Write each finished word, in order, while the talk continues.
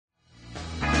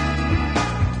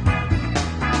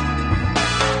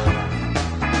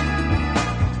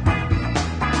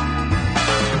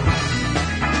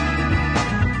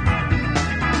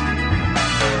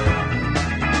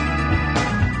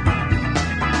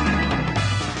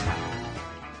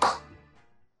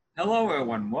Hello,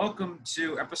 everyone. Welcome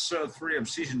to episode 3 of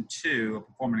season 2 of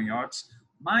Performing Arts.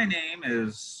 My name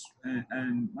is,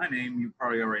 and my name you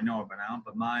probably already know by now,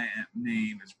 but my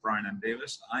name is Brian M.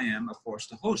 Davis. I am, of course,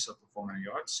 the host of Performing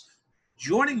Arts.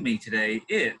 Joining me today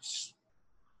is.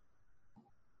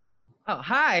 Oh,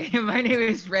 hi. My name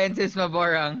is Francis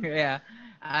Maborang. Yeah.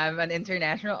 I'm an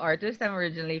international artist. I'm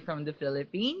originally from the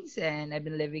Philippines and I've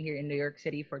been living here in New York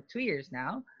City for 2 years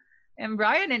now. And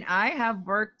Brian and I have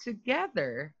worked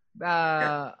together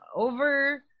Yeah,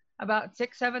 over about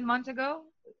 6, 7 months ago.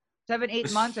 7,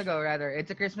 8 months this, ago, rather.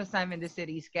 It's a Christmas time in the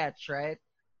city sketch, right?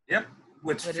 yep,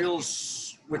 which With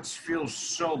this, feels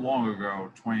so long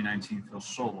ago. 2019 feels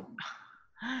so long.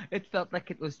 it felt like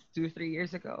it was 2, 3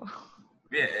 years ago.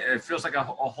 Yeah, it feels like a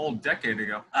whole decade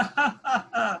ago.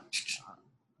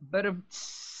 But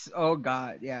oh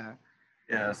god, yeah.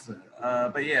 Yes,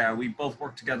 but yeah, we both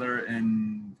worked together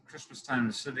in Christmas time in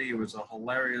the city. It was a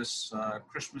hilarious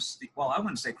Christmas. Well, I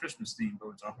wouldn't say Christmas theme, but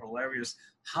it was a hilarious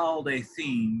holiday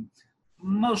theme,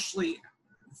 mostly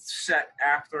set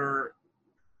after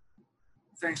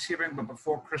Thanksgiving, but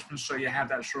before Christmas. So you have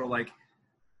that sort of like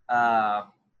uh,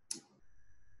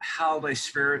 holiday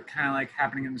spirit, kind of like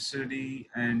happening in the city,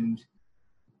 and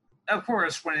of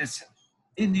course, when it's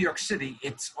in New York City,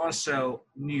 it's also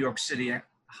New York City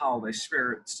holiday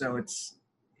spirit. So It's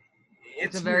a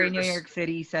it's very weird. New This York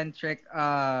City centric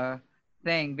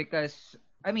thing because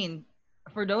I mean,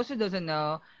 for those who doesn't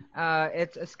know,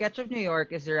 it's a sketch of New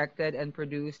York is directed and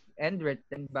produced and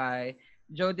written by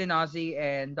Joe Dinozzi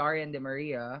and Darian De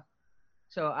Maria.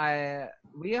 So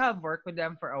we have worked with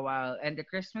them for a while, and the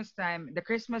Christmas sketch,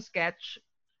 Christmas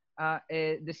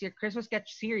sketch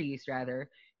series rather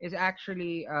is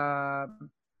actually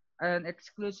an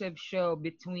exclusive show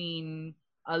between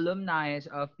alumni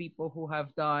of people who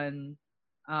have done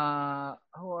the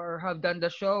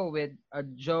show with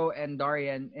Joe and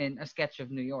Darian in A Sketch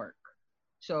of New York.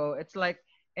 So it's like,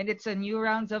 and it's a new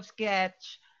rounds of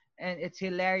sketch, and it's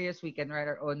hilarious. We can write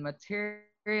our own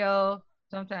material.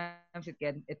 Sometimes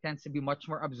it tends to be much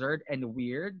more absurd and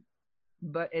weird,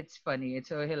 but it's funny. It's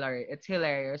so hilarious. It's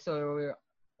hilarious.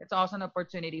 It's also an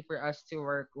opportunity for us to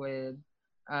work with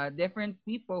different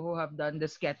people who have done the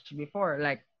sketch before.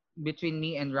 Like between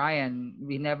me and Ryan,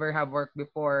 we never have worked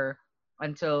before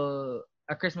until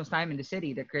a Christmas time in the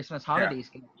city, the Christmas Yeah, holiday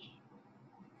sketch.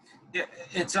 yeah,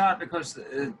 it's odd because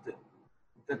the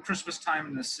Christmas time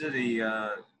in the city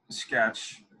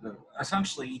sketch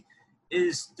essentially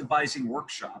is devising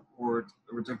workshop or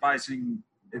devising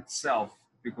itself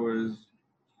because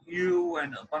you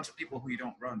and a bunch of people who you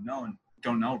don't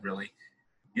know really,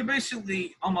 you're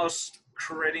basically almost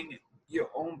creating your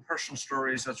own personal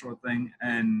stories, that sort of thing,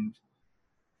 and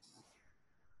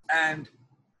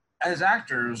as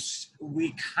actors,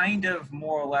 we kind of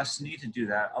more or less need to do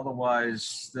that.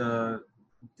 Otherwise, the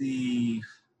the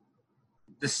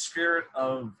spirit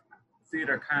of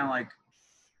theater kind of like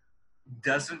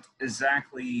doesn't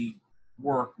exactly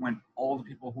work when all the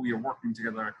people who you're working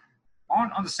together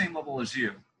aren't on the same level as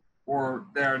you, or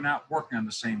they're not working on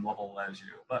the same level as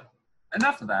you. But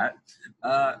enough of that.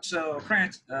 So,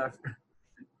 France,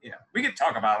 yeah, we could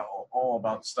talk about all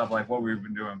about stuff like what we've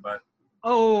been doing,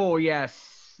 Oh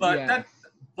yes, but yes. that,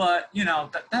 but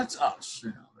that's us.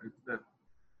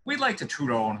 We like to toot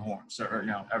our own horns, or, every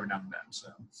now and then.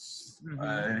 So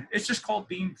Mm-hmm. it's just called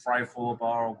being prideful of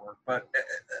our work. But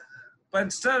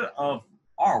instead of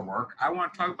our work, I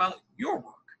want to talk about your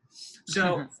work.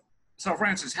 So, so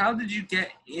Francis, how did you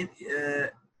get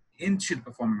into the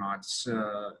performing arts?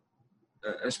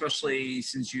 Especially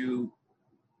since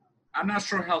I'm not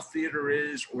sure how theater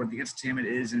is or the entertainment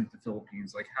is in the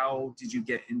Philippines. Like, how did you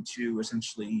get into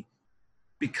essentially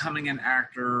becoming an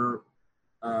actor?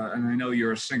 And I know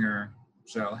you're a singer,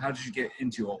 so how did you get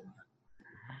into all that?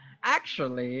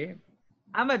 Actually,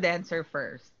 I'm a dancer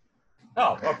first.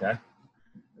 Oh, okay.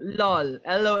 Lol,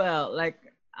 LOL. Like,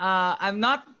 I'm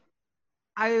not.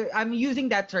 I'm using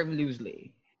that term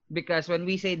loosely because when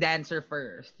we say dancer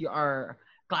first, you are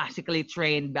classically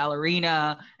trained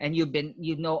ballerina and you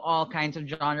know all kinds of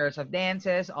genres of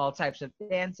dances, all types of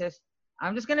dances.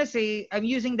 I'm just gonna say I'm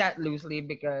using that loosely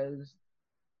because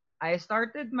I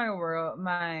started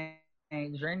my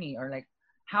journey, or like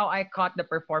how I caught the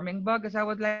performing bug, as I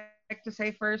would like to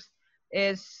say first,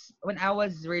 is when I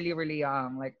was really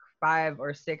young, like 5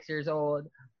 or 6 years old.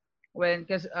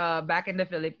 Because back in the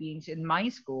Philippines, in my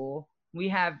school, we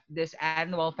have this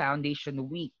annual foundation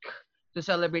week to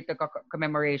celebrate the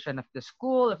commemoration of the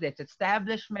school, of its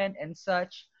establishment, and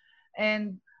such.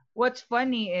 And what's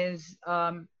funny is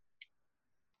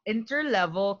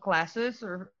inter-level classes,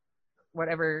 or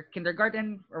whatever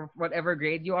kindergarten or whatever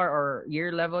grade you are or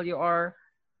year level you are,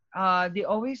 they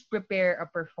always prepare a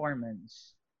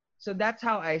performance. So that's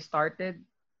how I started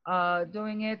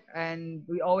doing it, and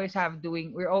we always have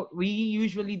doing we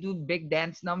usually do big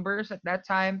dance numbers at that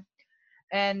time.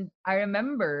 And I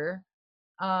remember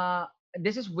uh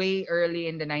this is way early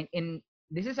in the nine in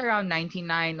this is around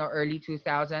 99 or early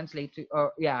 2000s, late to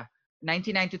or yeah,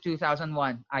 99 to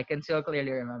 2001. I can still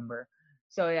clearly remember.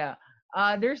 So yeah,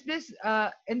 there's this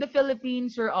in the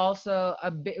Philippines,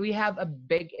 we have a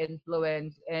big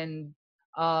influence in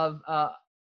of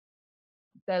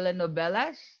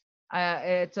telenovelas.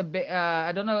 It's a bit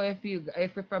I don't know if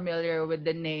you're familiar with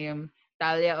the name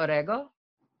Talia Orego.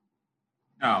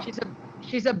 No.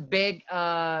 She's a big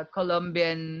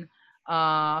Colombian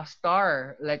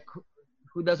star, like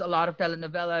who does a lot of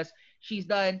telenovelas. She's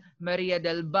done Maria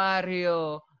del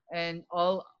Barrio and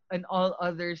all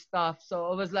other stuff.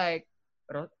 So it was like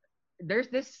there's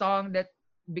this song that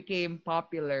became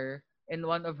popular in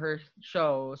one of her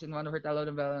shows, in one of her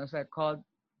telenovelas, like called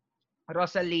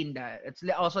Rosalinda. It's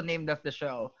also named of the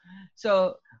show.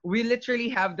 So we literally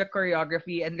have the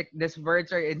choreography, and these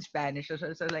words are in Spanish.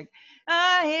 So like,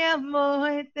 I am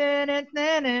muy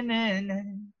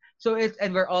so it's,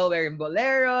 and we're all wearing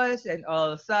boleros and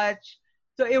all such.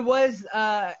 So it was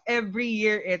every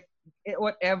year it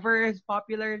whatever is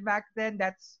popular back then.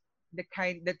 That's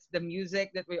the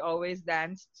music that we always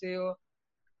dance to.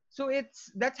 So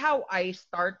that's how I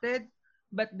started,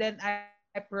 but then I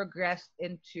progressed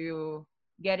into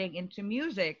getting into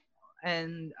music.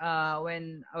 And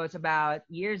when I was about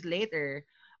years later,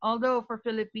 although for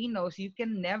Filipinos, you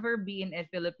can never be in a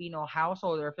Filipino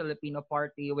household or Filipino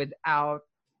party without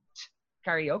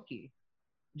karaoke,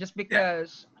 just Yeah.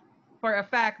 because for a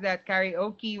fact that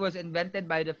karaoke was invented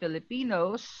by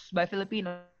Filipinos,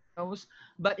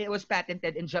 but it was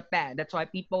patented in Japan. That's why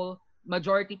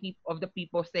of the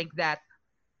people think that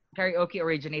karaoke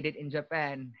originated in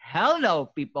Japan. Hell no,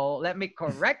 people. Let me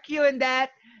correct you in that.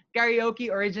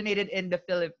 Karaoke originated in the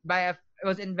Philip by a it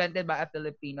was invented by a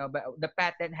Filipino, but the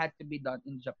patent had to be done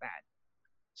in Japan.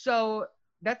 So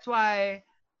that's why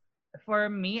for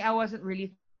me, I wasn't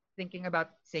really thinking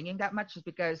about singing that much, just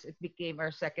because it became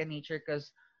our second nature.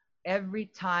 Because every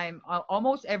time,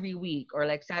 almost every week, or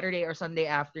like Saturday or Sunday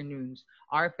afternoons,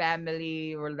 our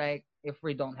family were like, if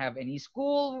we don't have any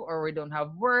school or we don't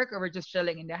have work or we're just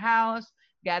chilling in the house,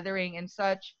 gathering and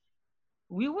such,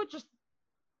 we would just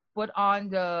put on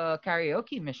the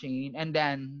karaoke machine and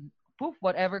then poof,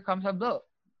 whatever comes about.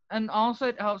 And also,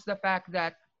 it helps the fact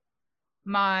that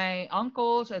my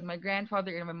uncles and my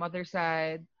grandfather and my mother's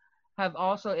side have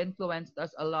also influenced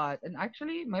us a lot. And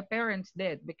actually, my parents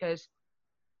did, because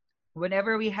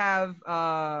whenever we have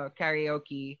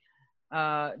karaoke,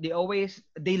 they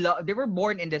were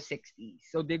born in the 60s,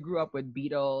 so they grew up with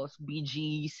Beatles, Bee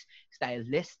Gees,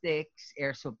 Stylistics,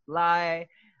 Air Supply,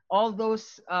 all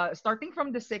those starting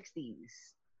from the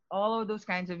 60s, all of those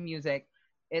kinds of music.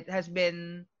 It has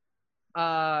been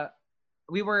uh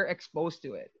we were exposed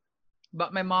to it.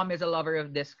 But my mom is a lover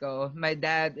of disco. My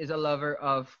dad is a lover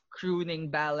of crooning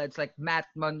ballads like Matt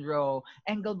Monroe,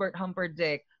 Engelbert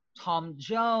Humperdinck, Tom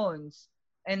Jones,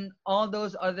 and all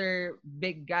those other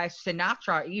big guys,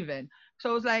 Sinatra even.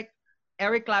 So it's like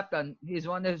Eric Clapton,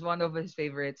 one of his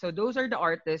favorites. So those are the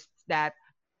artists that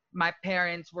my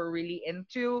parents were really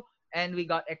into, and we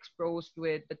got exposed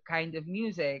with the kind of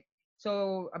music.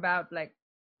 So about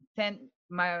 10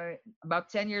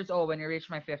 years old, when I reached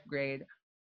my 5th grade,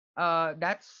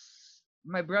 that's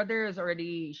my brother is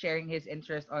already sharing his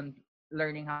interest on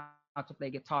learning how to play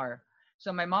guitar.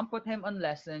 So my mom put him on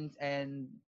lessons, and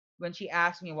when she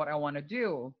asked me what I want to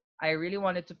do, I really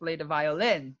wanted to play the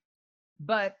violin,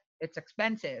 but it's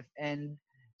expensive. And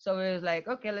so it was like,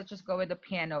 okay, let's just go with the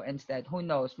piano instead. Who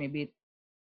knows? Maybe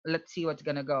let's see what's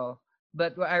gonna go.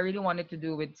 But what I really wanted to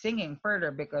do with singing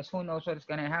further, because who knows what's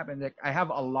gonna happen. Like, I have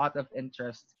a lot of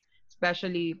interest,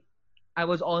 especially I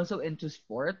was also into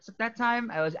sports at that time.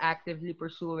 I was actively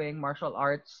pursuing martial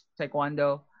arts,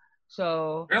 taekwondo.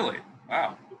 So Really?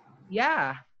 Wow.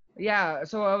 yeah, yeah.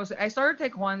 So I started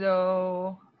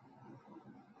taekwondo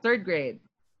 3rd grade,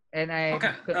 and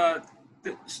Okay.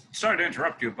 Sorry to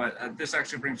interrupt you, but this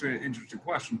actually brings me to an interesting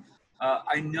question.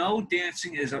 I know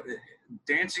dancing is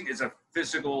a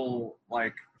physical,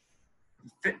 like,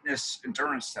 fitness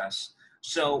endurance test.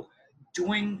 So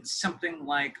doing something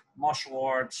like martial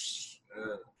arts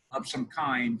of some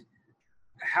kind,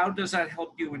 how does that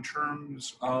help you in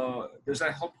terms does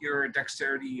that help your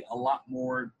dexterity a lot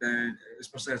more than,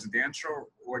 especially as a dancer,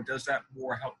 or does that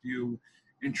more help you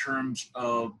in terms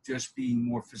of just being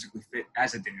more physically fit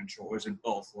as a dancer, or is it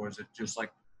both, or is it just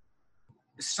like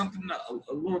something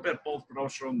a little bit both but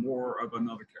also more of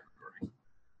another category?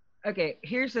 Okay,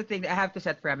 here's the thing. I have to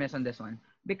set premise on this one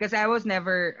because I was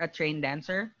never a trained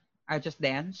dancer. I just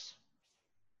dance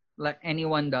like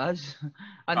anyone does Oh, okay.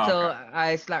 until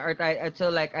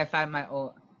until like I find my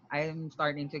own. I'm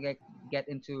starting to get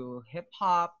into hip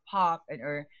hop, pop, and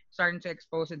or starting to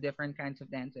expose to different kinds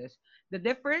of dances. The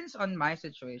difference on my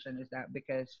situation is that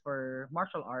because for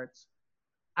martial arts,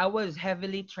 I was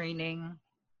heavily training,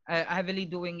 heavily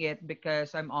doing it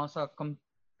because I'm also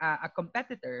a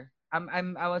competitor.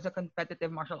 I was a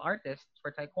competitive martial artist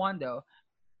for Taekwondo.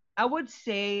 I would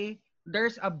say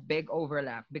there's a big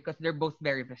overlap because they're both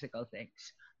very physical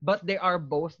things, but they are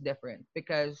both different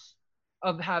because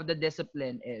of how the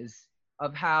discipline is,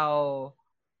 of how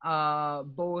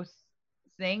both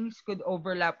things could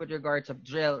overlap with regards of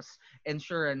drills,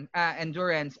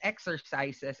 endurance,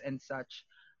 exercises, and such.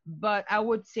 But I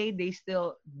would say they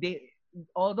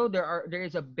although there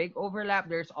is a big overlap,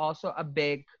 there's also a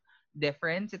big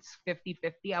difference. It's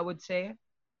 50-50, I would say.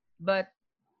 But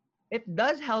it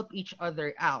does help each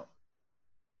other out,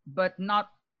 but not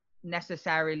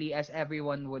necessarily as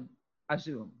everyone would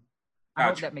assume. I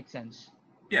hope Gotcha. that makes sense.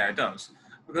 Yeah, it does.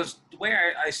 Because the way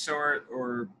I saw it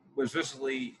or was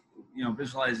visually,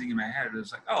 visualizing in my head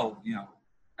is like, oh,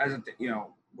 as a,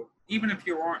 even if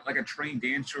you aren't like a trained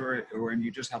dancer or and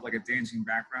you just have like a dancing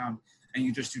background and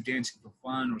you just do dancing for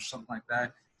fun or something like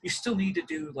that, you still need to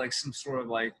do like some sort of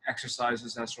like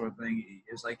exercises, that sort of thing.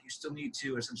 Is like you still need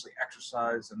to essentially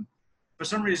exercise. And for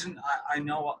some reason, I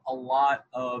know a lot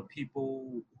of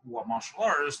people who are martial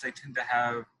artists. They tend to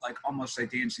have like almost a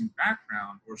dancing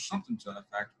background or something to that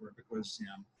effect, or because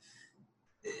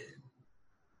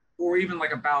or even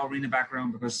like a ballerina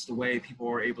background because the way people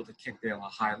are able to kick their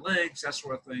high legs, that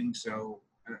sort of thing. So,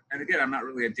 and again, I'm not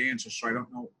really a dancer, so I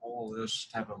don't know all this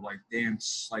type of like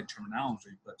dance like terminology.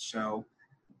 But so,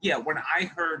 yeah, when I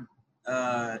heard,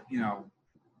 the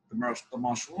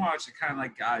martial arts, it kind of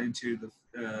like got into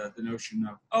the notion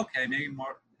of okay, maybe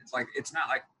more. It's like it's not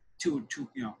like two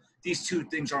these two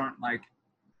things aren't like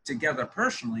together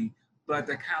personally, but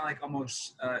they're kind of like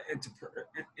almost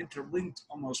interlinked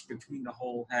almost between the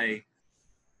whole hey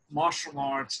martial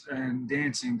arts and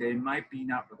dancing. They might be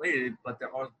not related, but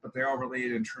they are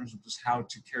related in terms of just how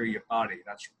to carry your body.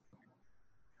 That's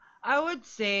I would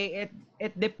say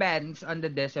it depends on the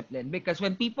discipline because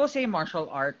when people say martial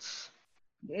arts,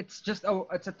 it's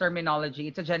a terminology,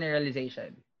 it's a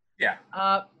generalization. yeah,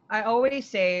 I always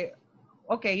say,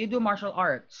 okay, you do martial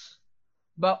arts,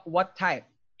 but what type?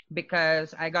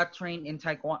 Because I got trained in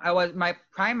taekwondo. I was my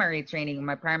primary training,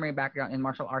 my primary background in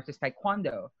martial arts is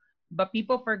taekwondo. But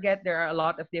people forget there are a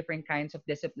lot of different kinds of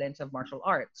disciplines of martial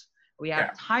arts. We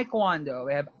have yeah. taekwondo,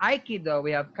 we have aikido,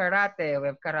 we have karate, we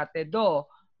have karate do,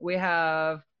 we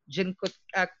have jinkut,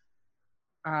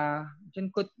 uh,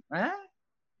 jinkut, eh?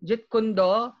 Jeet Kune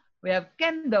Do, we have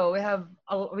kendo,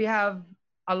 we have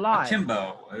a lot.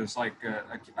 Akimbo is like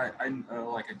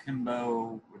like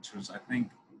akimbo, which was like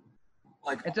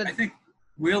It's a I think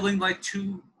wielding like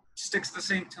two sticks at the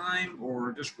same time,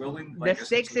 or just wielding The like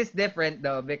sticks essentially. is different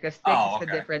though because sticks is Oh, a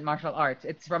okay. different martial arts.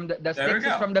 It's from the There we sticks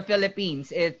is go. from the Philippines.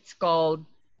 It's called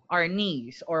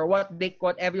arnis or what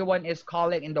everyone is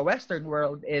calling in the Western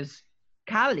world is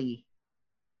Kali.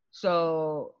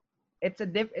 So it's a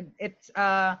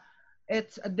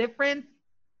it's a different.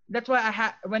 That's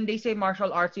why when they say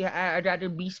martial arts, I'd rather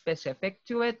be specific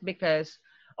to it because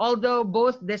although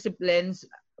both disciplines,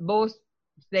 both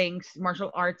things,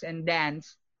 martial arts and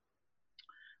dance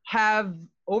have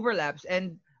overlaps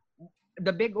and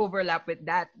the big overlap with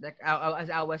that, like as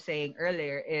I was saying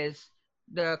earlier, is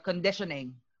the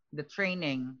conditioning, the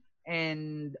training,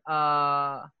 and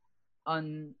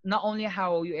on not only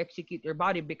how you execute your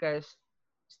body because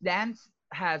dance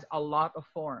has a lot of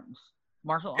forms,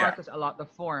 martial Yeah, arts has a lot of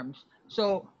forms.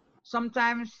 So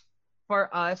sometimes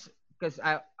for us, because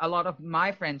a lot of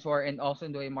my friends who are also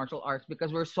doing martial arts,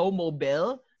 because we're so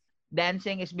mobile,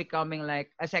 dancing is becoming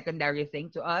like a secondary thing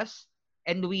to us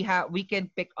and we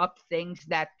can pick up things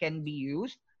that can be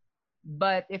used.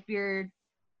 But if you're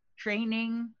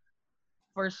training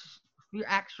if you're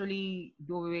actually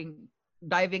doing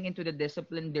diving into the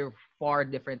discipline, they're far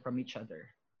different from each other.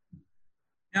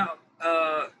 now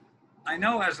I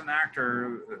know as an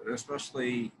actor,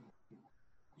 especially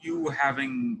you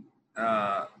having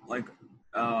like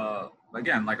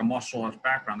again like a martial arts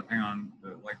background, depending on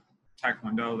like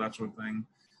taekwondo, that sort of thing.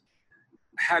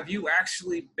 Have you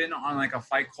actually been on like a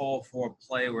fight call for a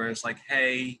play where it's like,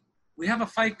 hey, we have a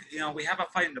fight, we have a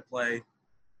fight in the play,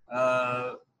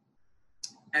 uh,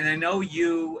 and I know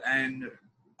you and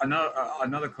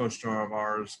another co-star of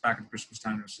ours back at Christmas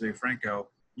time in City Franco,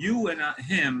 you and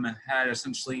him had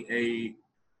essentially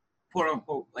quote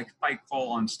unquote like fight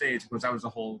call on stage, because that was a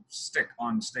whole stick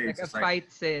on stage. Like a It's like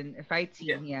fight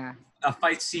scene, yeah. a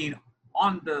fight scene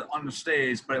on the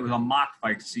stage, but it was a mock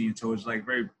fight scene, so it was like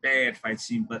very bad fight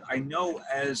scene. But I know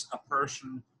as a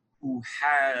person who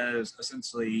has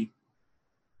essentially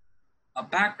a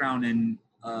background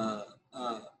uh,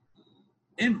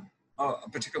 in a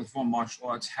particular form of martial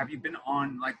arts, have you been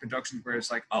on like productions where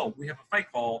it's like, oh, we have a fight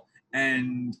call,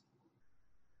 and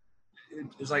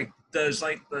it's like, does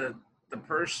like the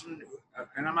person,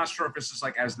 and I'm not sure if this is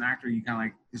like as an actor, you kind of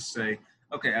like just say,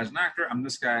 okay, as an actor, I'm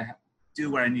this guy, do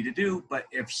what I need to do. But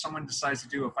if someone decides to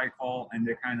do a fight call and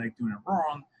they're kind of like doing it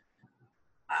wrong,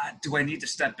 do I need to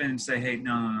step in and say, hey,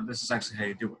 no, this is actually how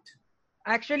you do it?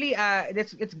 Actually,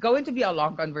 it's going to be a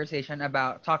long conversation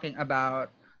about talking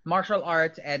about martial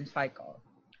arts and fight call.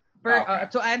 Okay.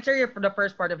 To answer the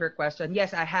first part of your question,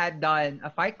 yes, I had done a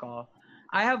fight call.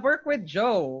 I have worked with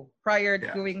Joe prior to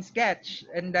Yeah. doing sketch,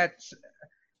 and that's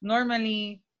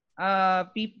normally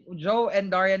Joe and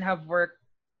Darian have worked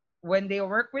when they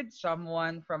work with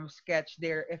someone from sketch.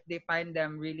 There, if they find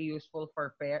them really useful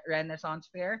for Renaissance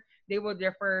fair, they would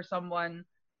refer someone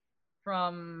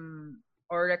from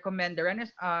or recommend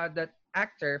the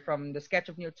actor from the sketch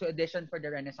of New to audition for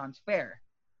the Renaissance fair,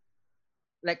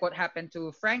 like what happened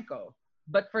to Franco.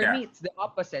 But for Yeah. me, it's the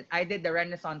opposite. I did the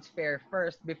Renaissance Fair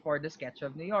first before the Sketch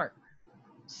of New York.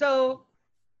 So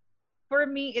for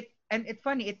me, it's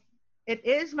funny. It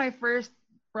is my first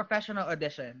professional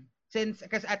audition since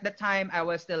because at the time I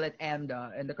was still at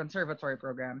AMDA in the conservatory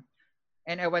program,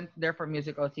 and I went there for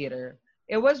musical theater.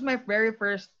 It was my very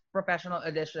first professional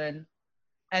audition,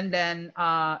 and then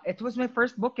it was my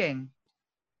first booking,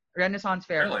 Renaissance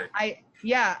Fair. Really? When I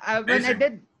Amazing.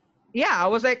 did, yeah, I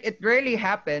was like, it rarely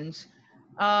happens.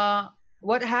 Uh,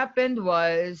 what happened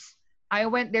was I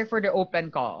went there for the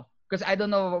open call because I don't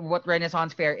know what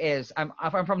Renaissance Fair is. I'm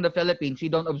from the Philippines. We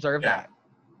don't observe Yeah. that.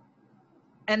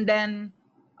 And then,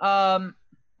 um,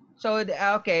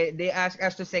 okay, they asked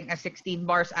us to sing a 16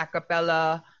 bars a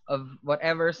cappella of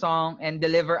whatever song and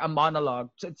deliver a monologue.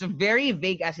 So it's very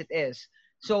vague as it is.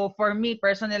 So for me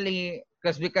personally,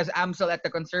 because I'm still at the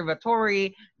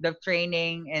conservatory, the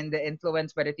training and the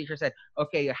influence by the teacher said,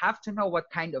 okay, you have to know what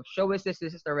kind of show is this.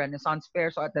 This is the Renaissance Fair.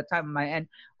 So at the time on my end,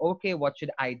 okay, what should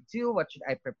I do? What should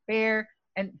I prepare?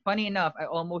 And funny enough, I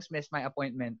almost missed my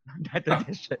appointment on that Huh.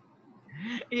 audition.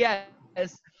 Yes.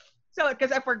 So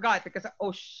because I forgot because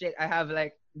oh shit, I have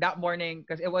like that morning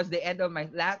because it was the end of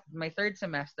my third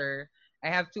semester. I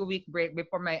have 2 week break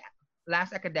before my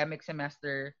last academic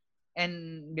semester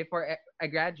and before I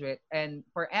graduate. And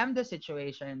for AMDA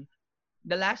situation,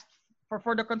 the last for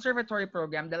the conservatory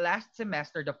program, the last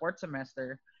semester, the fourth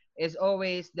semester, is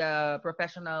always the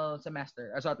professional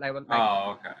semester. As what I would like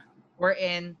Oh, okay.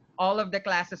 wherein all of the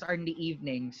classes are in the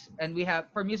evenings. And we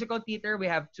have for musical theater, we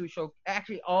have two show.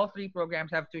 Actually, all three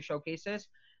programs have two showcases.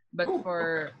 But Ooh,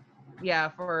 okay.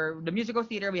 for the musical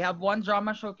theater, we have one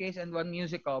drama showcase and one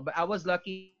musical. But I was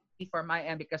lucky for my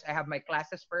end because I have my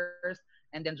classes first,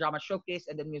 and then drama showcase,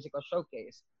 and then musical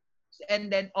showcase.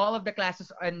 And then all of the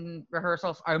classes and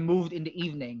rehearsals are moved in the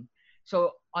evening.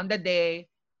 So on the day,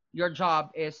 your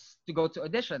job is to go to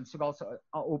auditions, to go to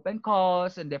open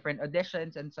calls and different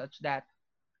auditions and such that.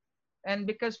 And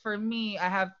because for me, I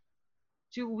have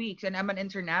 2 weeks and I'm an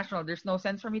international, there's no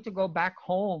sense for me to go back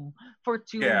home for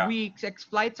two Yeah. weeks.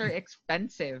 Flights are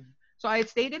expensive. So I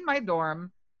stayed in my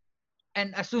dorm,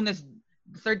 and as soon as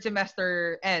the third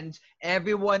semester ends,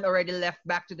 everyone already left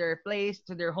back to their place,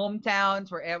 to their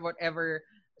hometowns, wherever whatever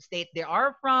state they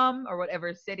are from or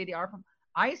whatever city they are from.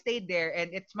 I stayed there,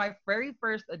 and it's my very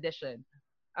first audition.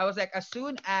 I was like, as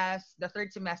soon as the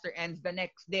third semester ends, the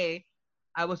next day,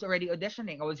 I was already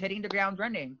auditioning. I was hitting the ground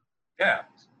running. Yeah.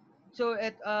 So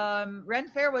it Ren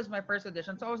Fair was my first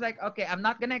audition. So I was like, okay, I'm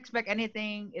not gonna expect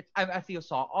anything. I feel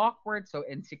so awkward, so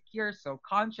insecure, so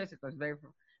conscious. It was very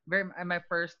my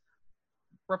first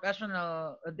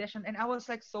professional audition, and I was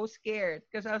like so scared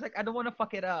because I was like, I don't want to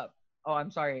fuck it up. Oh,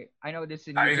 I'm sorry. I know this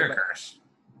is Now you YouTube, can but curse.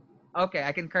 okay,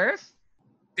 I can curse.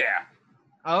 Yeah.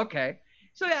 Okay.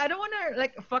 So yeah, I don't want to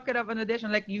like fuck it up an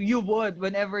audition like you would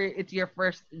whenever it's your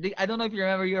first. I don't know if you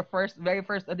remember your very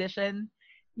first audition.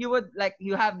 You would like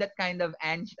you have that kind of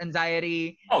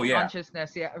anxiety, Oh, yeah.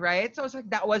 consciousness, yeah, right? So it's like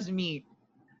that was me.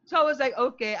 So I was like,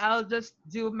 okay, I'll just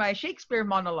do my Shakespeare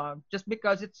monologue just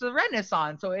because it's a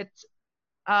Renaissance, so it's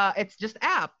just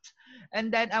apt.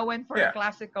 And then I went for a Yeah.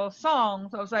 classical song.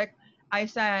 So I was like, I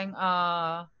sang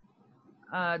Down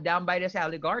by the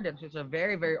Sally Gardens, which is a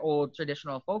very, very old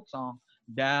traditional folk song.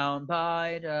 Down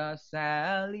by the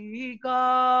Sally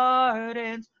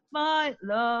Gardens, my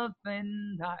love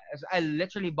and I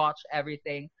literally botched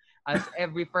everything. as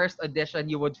every first audition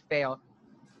you would fail.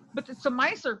 But to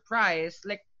my surprise,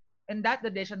 like in that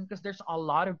audition, because there's a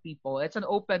lot of people, it's an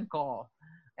open call.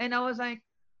 And I was like,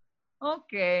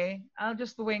 okay, I'll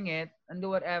just wing it and do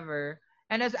whatever.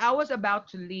 And as I was about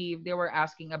to leave, they were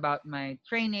asking about my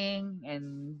training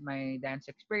and my dance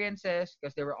experiences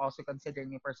because they were also considering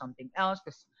me for something else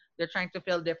because they're trying to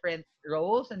fill different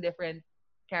roles and different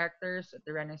characters at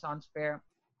the Renaissance Fair.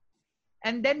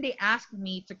 And then they asked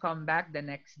me to come back the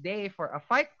next day for a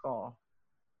fight call.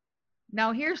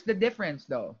 Now, here's the difference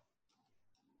though.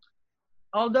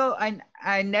 Although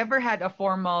I never had a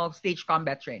formal stage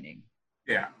combat training,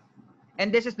 Yeah. and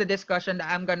this is the discussion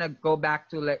that I'm gonna go back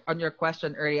to, like on your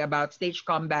question earlier about stage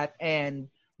combat and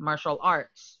martial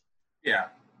arts. Yeah.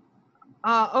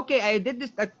 Okay, I did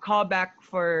this a callback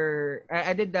for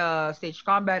I did the stage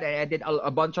combat and I did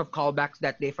a bunch of callbacks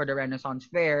that day for the Renaissance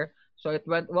Fair, so it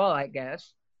went well, I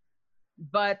guess.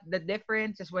 But the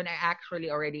difference is when I actually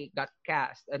already got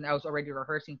cast and I was already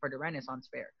rehearsing for the Renaissance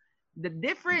Fair. The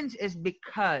difference is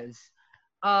because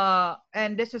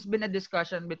and this has been a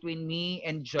discussion between me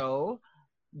and Joe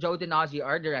Denazzi,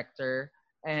 our director,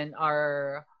 and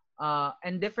our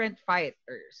and different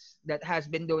fighters that has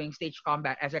been doing stage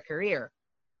combat as a career.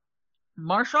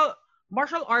 Martial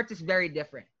martial arts is very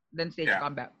different than stage Yeah.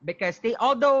 combat because they,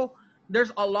 although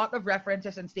there's a lot of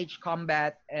references in stage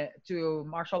combat to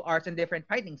martial arts and different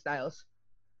fighting styles,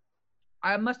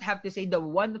 I must have to say the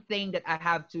one thing that I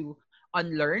have to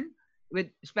unlearn with,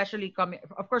 especially coming,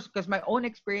 of course, because my own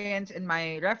experience and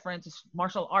my reference is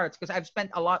martial arts because I've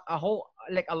spent a whole,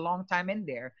 like a long time in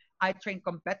there. I trained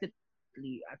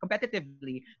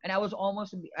competitively, and I was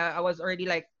almost I was already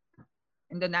like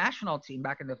in the national team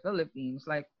back in the Philippines,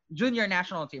 like junior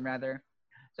national team rather.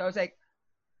 So I was like,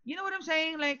 you know what I'm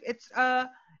saying? Like it's a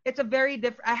very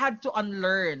different. I had to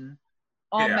unlearn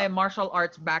all Yeah. my martial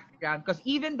arts background because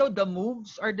even though the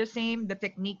moves are the same, the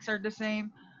techniques are the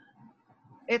same,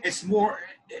 It's it's more.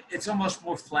 It's almost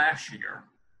more flashier.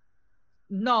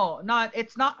 no, not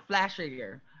it's not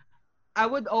flashier. I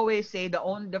would always say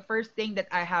the first thing that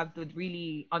I have to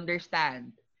really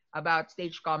understand about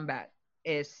stage combat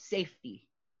is safety.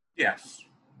 Yes.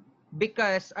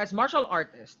 Because as martial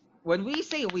artists, when we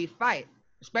say we fight,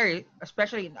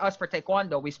 especially in us for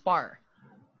taekwondo, we spar.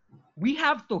 We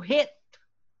have to hit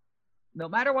no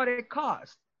matter what it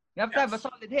costs. You have to have a Yes.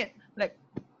 solid hit, like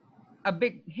a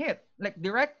big hit, like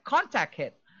direct contact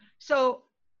hit. So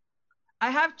I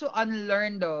have to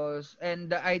unlearn those and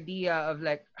the idea of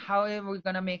like how are we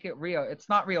gonna make it real? It's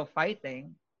not real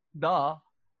fighting, duh.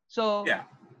 So Yeah.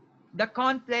 the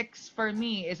context for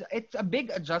me is it's a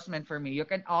big adjustment for me. You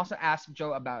can also ask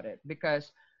Joe about it because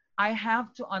I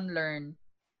have to unlearn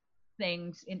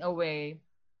things in a way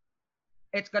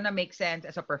it's gonna make sense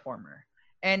as a performer.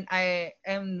 And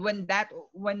when that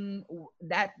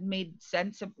made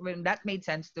sense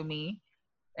to me,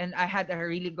 and I had a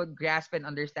really good grasp and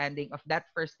understanding of that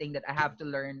first thing that I have to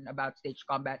learn about stage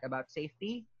combat, about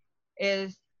safety,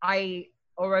 is I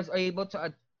was able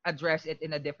to address it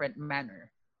in a different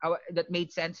manner. That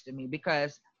made sense to me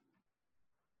because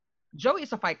Joe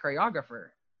is a fight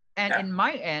choreographer, and Yeah. in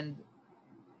my end,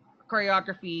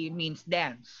 choreography means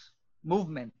dance,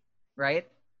 movement, right?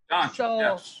 Gotcha. So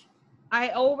Yes. I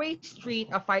always treat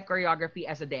a fight choreography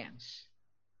as a dance.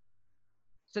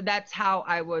 So that's how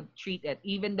I would treat it,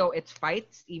 even though it's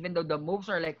fights, even though the moves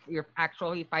are like you're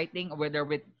actually fighting, whether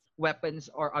with weapons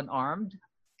or unarmed.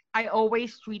 I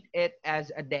always treat it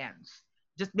as a dance,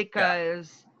 just Yeah.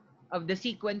 because of the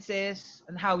sequences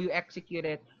and how you execute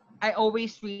it. I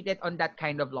always treat it on that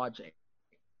kind of logic.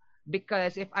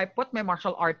 Because if I put my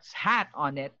martial arts hat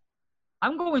on it,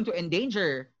 I'm going to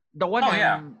endanger the one Oh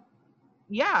yeah. I'm,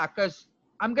 yeah, because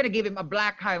I'm gonna give him a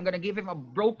black eye. I'm gonna give him a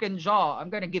broken jaw. I'm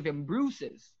gonna give him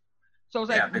bruises. So I was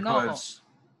Yeah. like, no. Because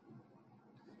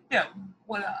yeah.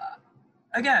 Well,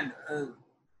 again,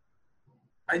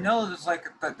 I know there's like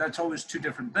that's always two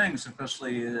different things,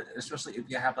 especially if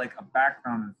you have like a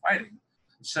background in fighting.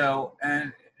 So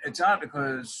and it's odd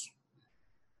because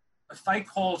fight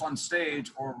calls on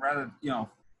stage, or rather,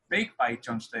 fake fights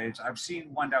on stage. I've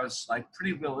seen one that was like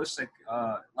pretty realistic.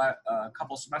 A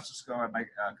couple semesters ago at my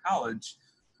college,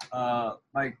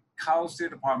 my college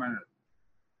theater department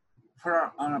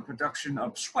put on a production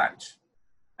of Sweat.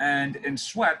 And in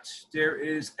Sweat, there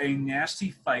is a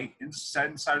nasty fight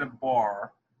inside a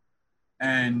bar,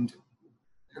 and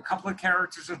a couple of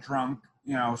characters are drunk.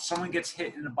 Someone gets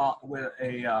hit in the ball with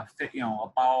a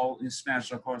ball is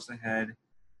smashed across the head.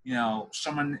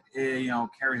 Someone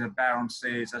carries a bat on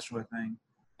stage, that sort of thing.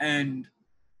 And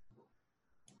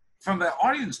from the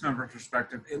audience member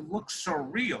perspective, it looks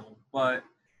surreal, but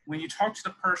when you talk to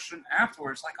the person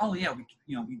afterwards, like, oh yeah,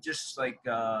 we just like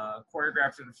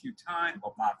choreographed it a few times,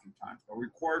 well not a few times, but we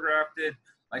choreographed it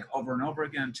like over and over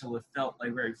again until it felt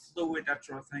like very fluid, that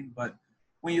sort of thing. But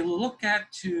when you look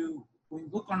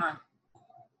on a,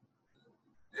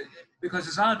 because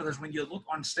it's odd, because when you look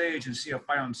on stage and see a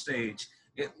fight on stage,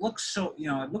 it looks so,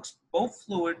 it looks both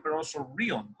fluid but also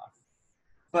real enough.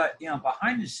 But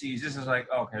behind the scenes, this is like,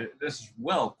 okay, this is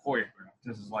well choreographed.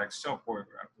 This is like so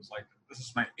choreographed. It's like, this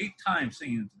is my 8th time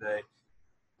singing today.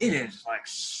 It is like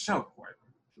so choreographed.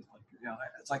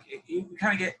 It's like you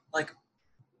kind of get like,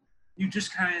 you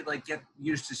just kind of like get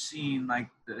used to seeing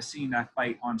that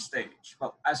fight on stage.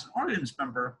 But as an audience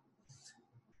member,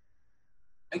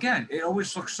 again, it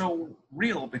always looks so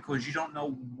real because you don't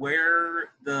know where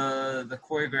the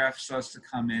choreograph starts to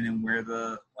come in and where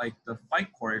the fight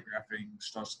choreographing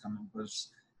starts to come in, because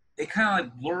it kind of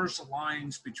like blurs the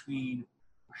lines between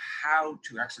how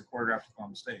to actually choreograph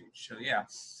on stage. So yeah,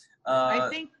 I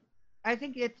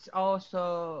think it's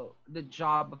also the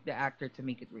job of the actor to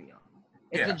make it real.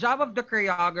 It's the yeah, job of the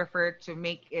choreographer to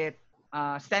make it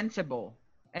sensible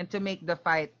and to make the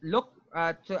fight look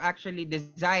to actually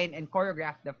design and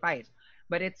choreograph the fight.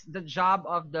 But it's the job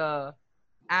of the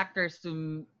actors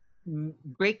to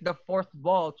break the fourth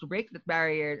wall, to break the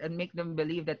barrier, and make them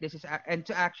believe that this is and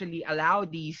to actually allow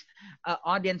these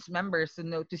audience members to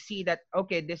know, to see that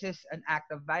okay, this is an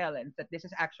act of violence, that this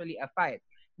is actually a fight,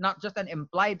 not just an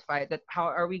implied fight. That how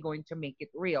are we going to make it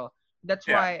real? That's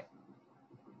yeah, why.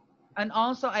 And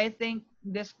also I think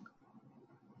this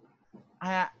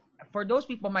uh, for those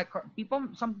people people,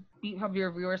 some of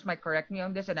your viewers might correct me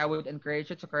on this, and I would encourage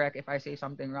you to correct if I say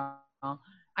something wrong.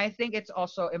 I think it's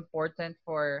also important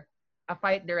for a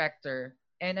fight director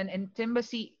and an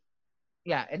intimacy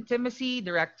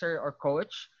director or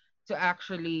coach to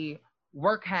actually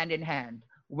work hand in hand,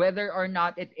 whether or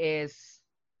not it is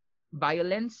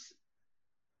violence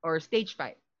or stage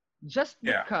fight, just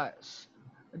yeah, because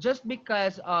just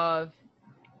because of,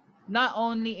 not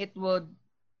only it would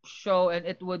show and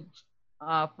it would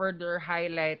further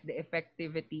highlight the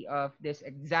effectivity of this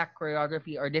exact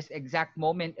choreography or this exact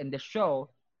moment in the show,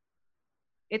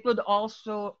 it would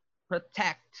also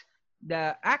protect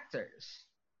the actors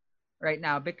right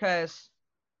now, because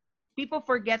people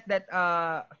forget that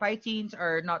fight scenes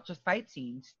are not just fight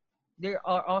scenes. There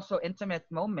are also intimate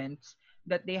moments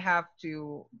that they have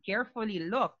to carefully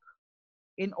look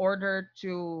in order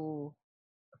to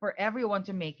for everyone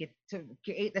to make it, to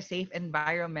create a safe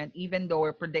environment, even though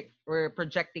we're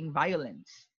projecting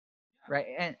violence,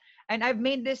 right? And I've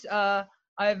made this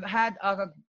I've had a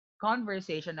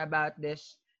conversation about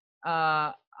this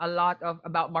uh a lot of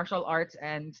about martial arts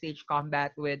and stage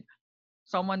combat with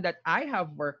someone that I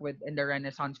have worked with in the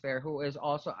Renaissance Fair, who is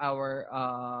also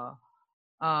our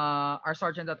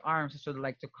sergeant at arms, as I would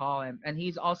like to call him, and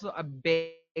he's also a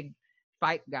big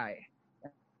fight guy,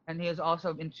 and he is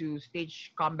also into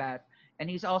stage combat, and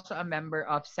he's also a member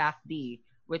of SAFD,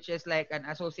 which is like an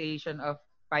association of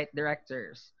fight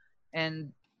directors. And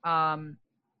um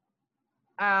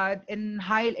in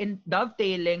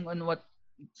dovetailing on what's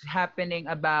happening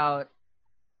about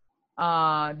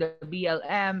the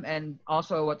BLM, and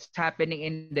also what's happening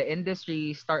in the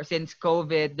industry start since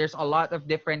COVID. There's a lot of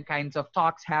different kinds of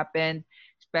talks happened,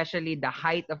 especially the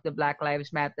height of the Black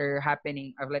Lives Matter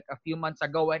happening of like a few months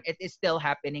ago, and it is still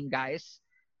happening, guys.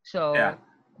 yeah. So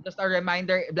just a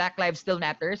reminder, Black Lives still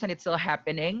matters and it's still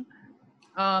happening.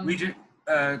 We Um just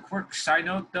quick side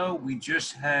note though, we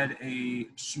just had a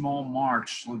small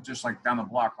march just like down the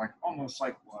block, like almost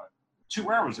like what 2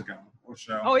 hours ago or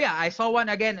so. oh yeah, I saw one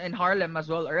again in Harlem as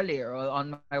well earlier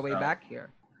on my way back So here.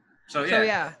 so So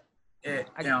yeah, yeah,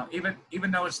 I,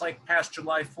 even though it's like past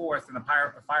July 4th and the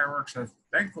fireworks have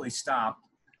thankfully stopped.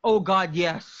 oh god,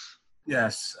 yes.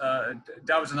 Yes,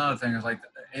 that was another thing. Is like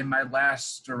in my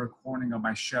last recording of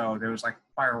my show, there was like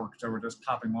fireworks that were just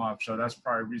popping off. So that's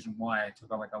probably the reason why I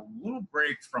took like a little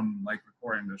break from like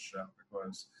recording this show,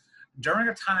 because during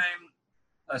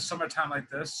a summertime like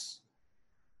this,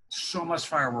 so much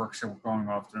fireworks that were going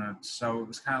off during it. So it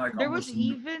was kind of like There was almost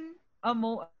even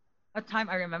a time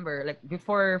I remember, like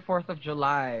before 4th of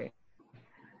July,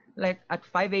 like at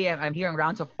 5 a.m. I'm hearing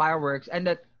rounds of fireworks, and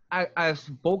that I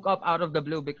woke up out of the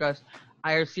blue because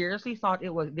I seriously thought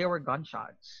it was they were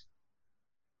gunshots.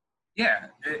 yeah.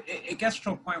 It gets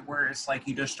to a point where it's like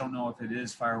you just don't know if it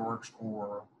is fireworks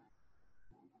or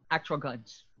Actual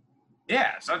guns.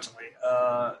 yeah, essentially.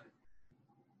 So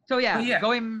But yeah, yeah,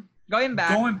 going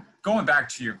back. going back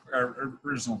to your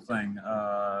original thing.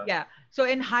 Yeah. So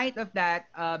in height of that,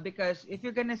 because if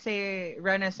you're gonna say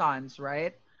Renaissance,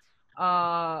 right?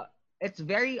 It's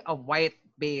very a white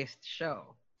based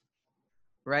show.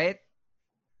 right?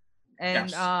 And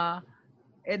Yes.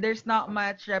 there's not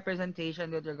much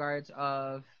representation with regards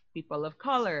of people of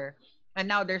color. And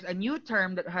now there's a new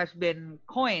term that has been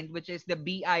coined, which is the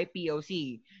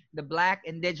BIPOC, the Black,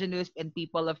 Indigenous, and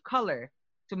People of Color,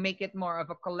 to make it more of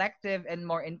a collective and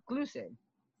more inclusive.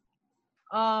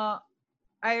 Uh,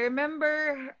 I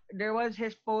remember there was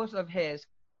his post of his,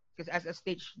 because as a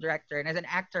stage director and as an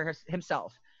actor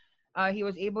himself, he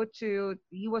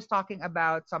was talking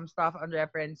about some stuff on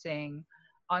referencing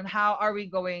on how are we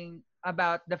going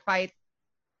about the fight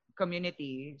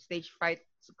community, stage fight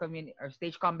community or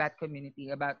stage combat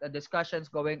community, about the discussions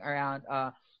going around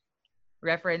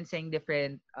referencing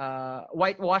different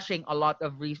whitewashing a lot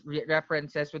of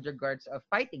references with regards of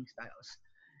fighting styles.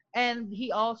 And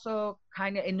he also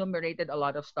kind of enumerated a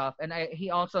lot of stuff, and he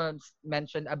also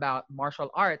mentioned about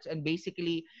martial arts, and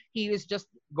basically he was just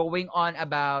going on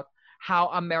about how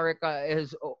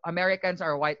Americans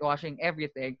are whitewashing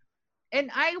everything.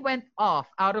 And I went off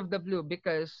out of the blue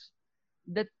because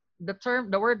the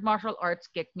the word martial arts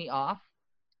kicked me off.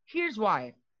 Here's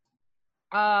why.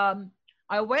 Um,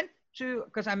 I went to,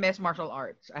 because I miss martial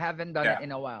arts. I haven't done it Yeah.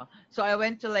 in a while. So I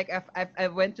went to like I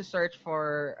went to search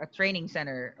for a training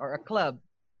center or a club,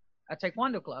 a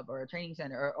taekwondo club or a training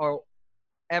center, or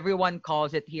everyone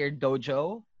calls it here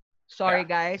dojo. Sorry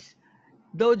Yeah. guys,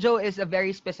 dojo is a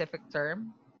very specific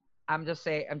term. I'm just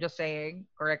saying.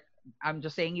 Correct. I'm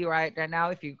just saying you right now.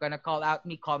 If you're gonna call out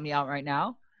me, call me out right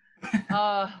now.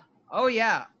 Uh oh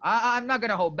yeah. I'm not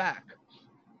gonna hold back.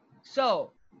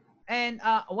 So, and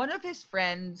one of his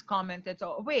friends commented,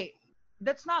 "So wait,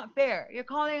 that's not fair. You're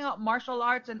calling out martial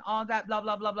arts and all that, blah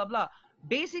blah blah blah blah."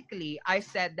 Basically, I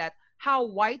said that how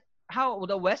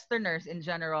the Westerners in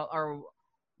general are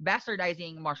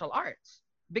bastardizing martial arts,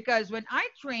 because when I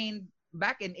trained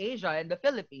back in Asia and the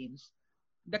Philippines,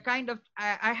 the kind of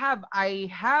I have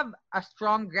a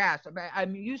strong grasp.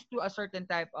 I'm used to a certain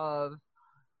type of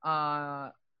uh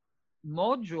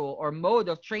module or mode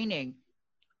of training.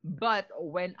 But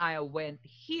when I went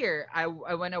here,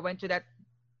 when I went to that,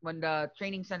 when the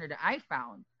training center that I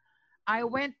found, I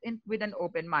went in with an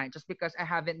open mind just because I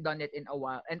haven't done it in a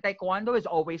while. And Taekwondo is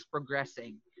always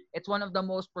progressing. It's one of the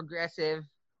most progressive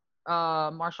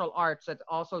martial arts that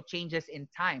also changes in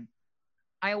time.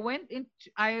 I went into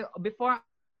I before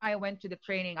I went to the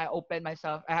training, I opened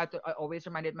myself. I always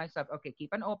reminded myself, okay, keep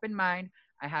an open mind.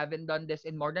 I haven't done this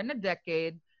in more than a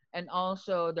decade, and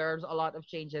also there's a lot of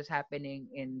changes happening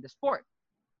in the sport.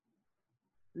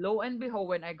 Lo and behold,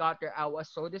 when I got there, I was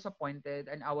so disappointed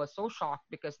and I was so shocked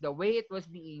because the way it was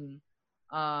being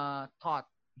taught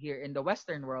here in the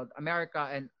Western world, America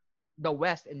and the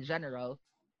West in general,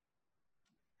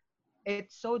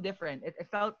 it's so different.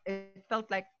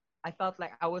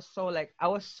 I was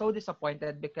so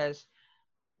disappointed because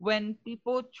when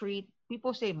people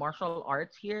say martial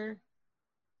arts here,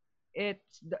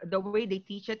 it's the way they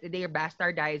teach it. They're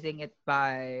bastardizing it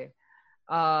by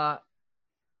uh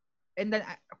and then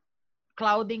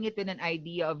clouding it with an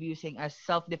idea of using as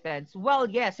self-defense. Well,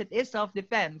 yes, it is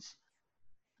self-defense,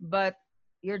 but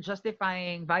you're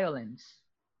justifying violence.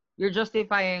 You're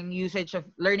justifying usage of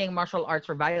learning martial arts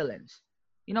for violence.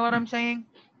 You know what I'm Hmm. saying?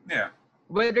 Yeah.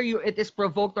 Whether it is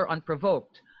provoked or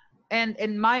unprovoked. And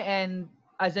in my end,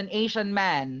 as an Asian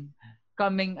man,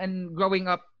 coming and growing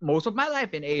up most of my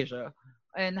life in Asia,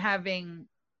 and having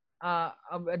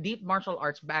a deep martial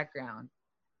arts background,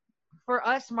 for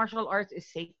us, martial arts is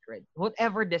sacred,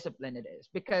 whatever discipline it is,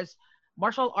 because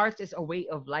martial arts is a way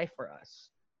of life for us.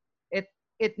 It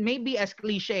it may be as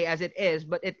cliche as it is,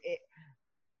 but it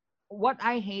what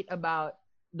I hate about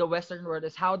the Western world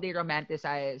is how they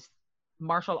romanticize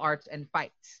martial arts and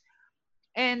fights.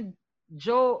 And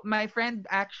Joe, my friend,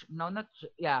 actually, no,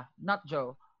 not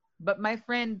Joe, but my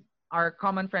friend, our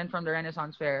common friend from the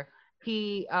Renaissance Fair,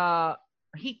 he uh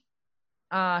he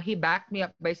he backed me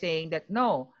up by saying that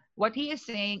no, what he is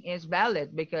saying is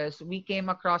valid because we came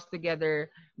across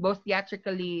together both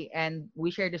theatrically and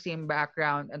we share the same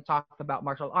background and talked about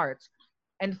martial arts.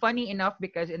 And funny enough,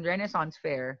 because in Renaissance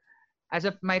Fair, as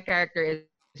if my character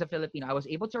is a Filipino, I was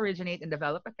able to originate and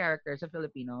develop a character as a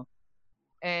Filipino.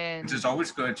 Which And is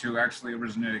always good to actually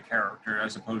originate a character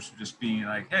as opposed to just being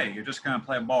like, hey, you're just gonna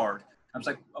play a bard. I was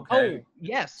like, okay. oh It's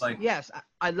yes, like, yes,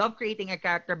 I love creating a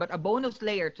character, but a bonus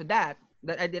layer to that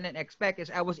that I didn't expect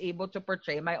is I was able to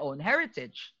portray my own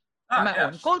heritage and ah, my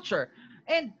own yes. culture.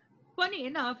 And funny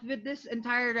enough, with this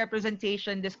entire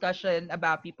representation discussion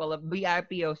about people of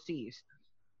BIPOCs,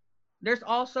 there's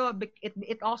also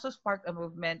it also sparked a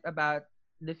movement about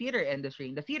the theater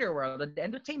industry, the theater world, the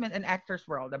entertainment and actors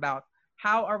world, about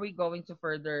how are we going to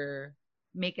further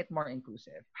make it more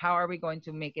inclusive? How are we going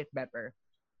to make it better?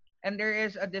 and there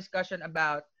is a discussion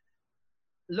about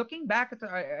looking back at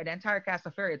the entire cast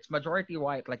of Fairy. It's majority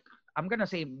white. Like I'm gonna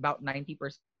say about 90%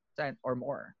 or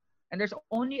more. And there's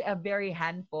only a very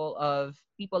handful of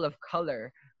people of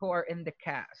color who are in the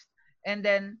cast. And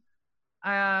then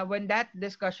when that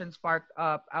discussion sparked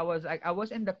up, I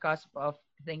was in the cusp of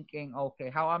thinking, okay,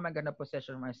 how am I gonna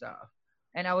position myself?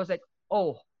 And I was like,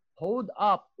 oh, hold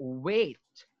up, wait.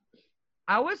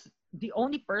 I was the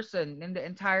only person in the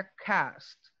entire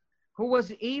cast who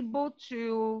was able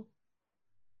to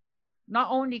not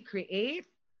only create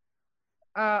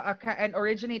and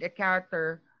originate a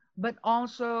character, but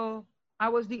also I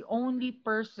was the only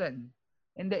person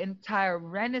in the entire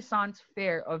Renaissance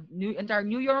Fair of entire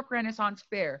New York Renaissance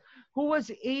Fair who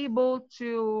was able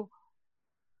to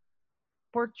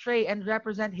portray and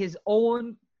represent his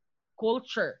own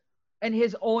culture and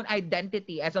his own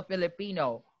identity as a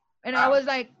Filipino. And I Wow. was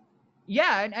like,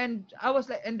 yeah, and I was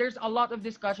like, and there's a lot of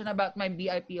discussion about my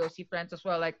BIPOC friends as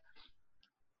well. Like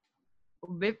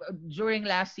during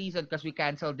last season, because we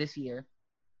canceled this year,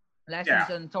 last Yeah.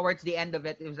 season towards the end of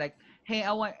it, it was like, hey,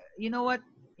 I want, you know what,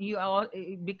 you all,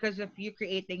 because of you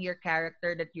creating your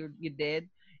character that you did,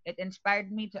 it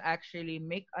inspired me to actually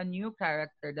make a new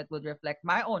character that would reflect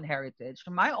my own heritage,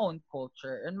 my own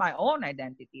culture, and my own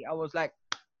identity. I was like,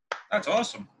 That's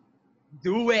awesome.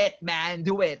 do it, man,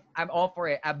 do it. I'm all for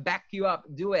it. I back you up.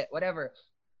 Do it, whatever.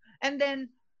 And then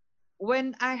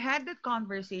when I had that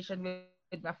conversation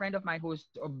with a friend of mine who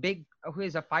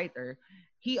is a fighter,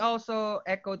 he also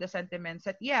echoed the sentiments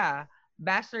that yeah,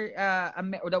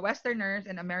 the Westerners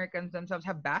and Americans themselves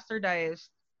have bastardized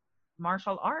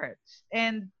martial arts.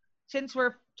 And since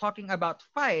we're talking about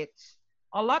fights,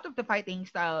 a lot of the fighting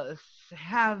styles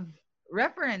have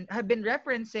have been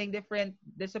referencing different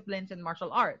disciplines in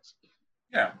martial arts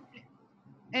Yeah.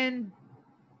 and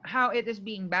how it is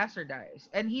being bastardized.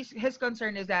 And his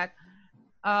concern is that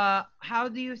how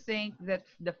do you think that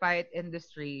the fight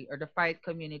industry or the fight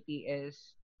community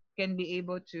is can be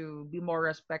able to be more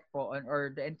respectful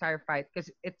or the entire fight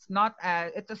because it's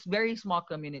a very small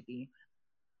community,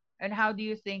 and how do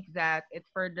you think that it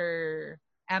further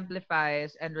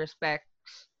amplifies and respects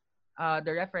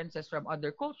the references from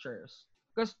other cultures?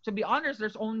 Because to be honest,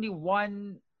 there's only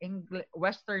one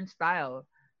Western style,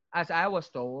 as I was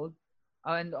told,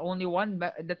 and only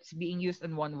that's being used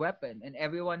in one weapon, and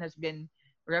everyone has been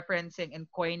referencing and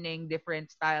coining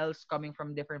different styles coming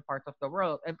from different parts of the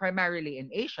world, and primarily in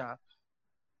Asia.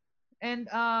 And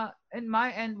in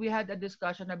my end, we had a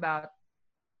discussion about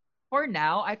for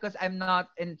now, because I'm not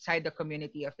inside the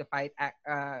community of the fight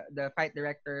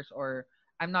directors, or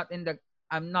I'm not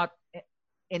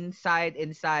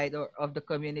inside or of the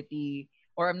community,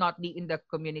 or I'm not in the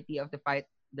community of the fight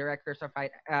directors or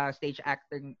fight stage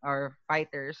acting or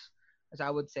fighters, as I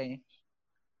would say.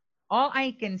 All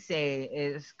I can say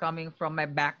is coming from my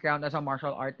background as a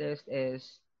martial artist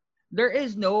is there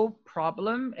is no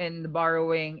problem in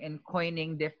borrowing and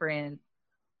coining different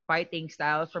fighting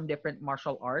styles from different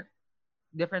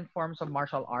forms of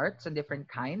martial arts and different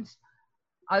kinds,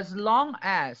 as long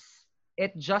as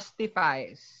it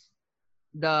justifies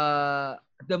the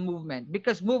movement.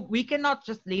 Because we cannot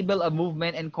just label a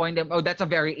movement and coin them, oh, that's a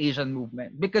very Asian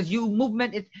movement, because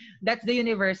that's the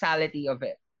universality of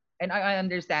it, and I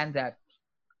understand that.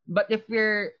 But if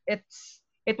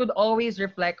it would always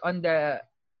reflect on the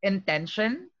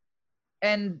intention,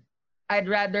 and I'd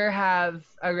rather have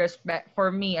a respect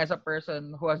for me as a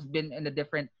person who has been in a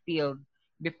different field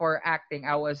before acting.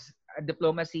 I was a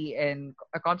diplomacy and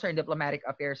a concert and diplomatic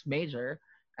affairs major.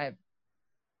 I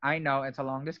I know it's a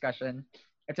long discussion.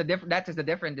 That is a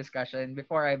different discussion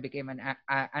before I became an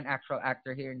actual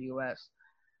actor here in the US.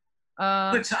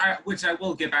 Uh, Which I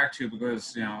will get back to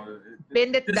because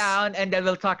Pin it this down and then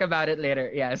we'll talk about it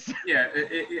later. Yes. yeah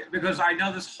because I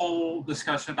know this whole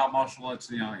discussion about martial arts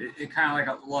it kind of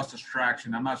like lost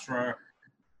distraction. I'm not sure.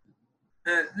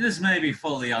 This may be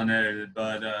fully unedited,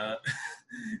 but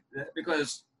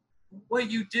because what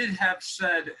you did have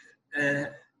said uh,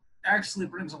 actually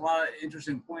brings a lot of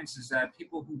interesting points. Is that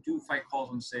people who do fight calls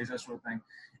on stage, that sort of thing,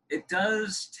 it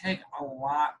does take a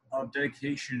lot of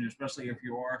dedication, especially if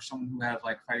you are someone who has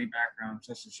like fighting background,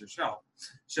 such as yourself.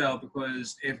 So,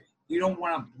 because if you don't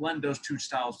want to blend those two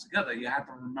styles together, you have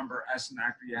to remember as an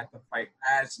actor, you have to fight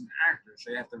as an actor.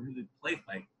 So you have to really play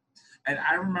fight. And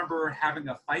I remember having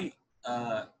a fight,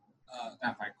 not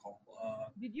fight call.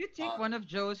 Did you take Uh, one of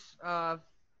Joe's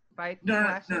fight no, no, no,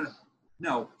 classes?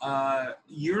 no, no.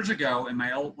 Years ago, in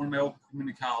one of my old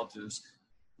community colleges,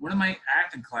 one of my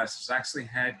acting classes actually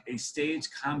had a stage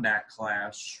combat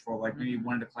class for like maybe Mhm.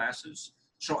 one of the classes.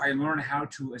 So I learned how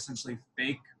to essentially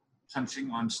fake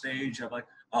punching on stage. Of like,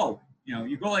 oh,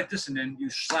 you go like this, and then you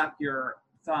slap your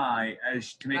thigh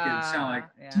as to make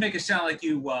it sound like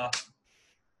you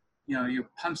you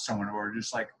punch someone or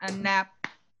just like a nap.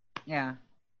 Yeah.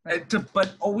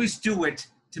 But always do it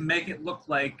to make it look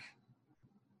like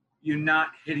you're not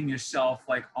hitting yourself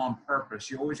like on purpose.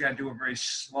 You always got to do it very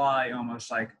sly, almost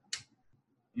like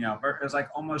it's like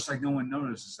almost like no one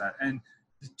notices that. And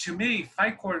to me,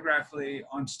 fight choreography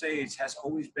on stage has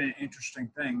always been an interesting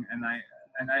thing, and I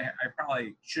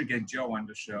probably should get Joe on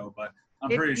the show, but I'm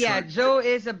pretty sure. Yeah, Joe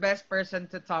is the best person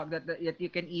to talk that you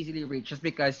can easily reach, just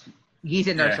because he's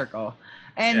in our circle,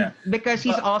 and because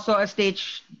he's also a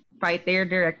stage fight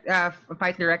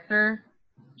director.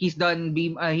 He's done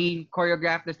he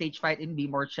choreographed the stage fight in Be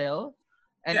More Chill,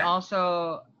 and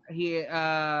also he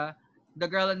the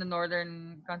girl in the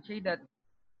northern country that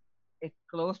it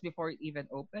closed before it even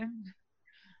opened,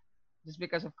 just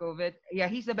because of COVID. Yeah,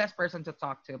 he's the best person to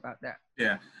talk to about that.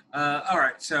 Yeah. All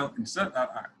right. So instead,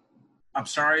 I'm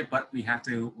sorry, but we have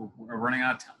to. We're running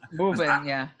out of time.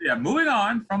 Moving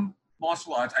on from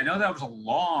martial arts. I know that was a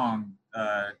long.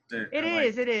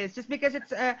 It is just because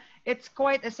it's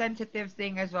quite a sensitive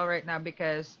thing as well right now,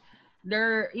 because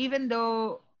even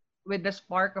though with the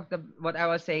spark of what I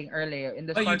was saying earlier in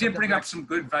the. But you did bring up some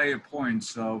good value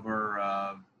points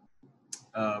over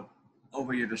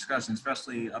your discussion,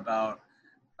 especially about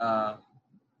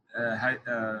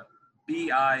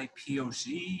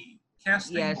BIPOC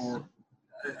casting. Yes. Or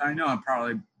I know I'm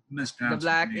probably mispronouncing the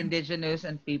Black, Indigenous,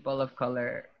 and people of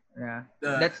color. Yeah,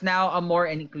 that's now a more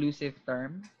inclusive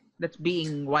term that's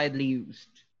being widely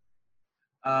used.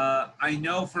 I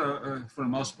know for the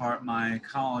most part, my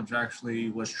college actually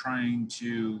was trying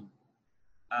to.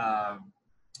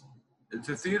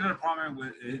 The theater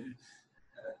department,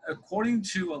 according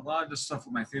to a lot of the stuff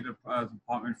with my theater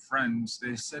department friends,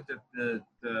 they said that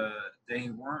they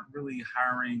weren't really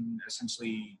hiring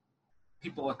essentially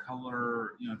people of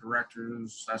color,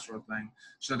 directors, that sort of thing.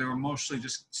 So they were mostly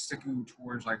just sticking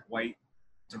towards like white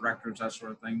directors, that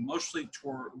sort of thing. Mostly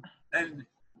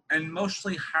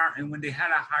mostly hire. And when they had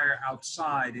to hire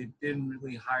outside, it didn't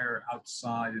really hire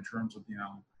outside in terms of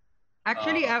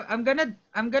Actually, I'm gonna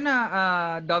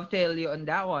dovetail you on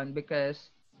that one, because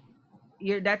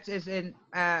it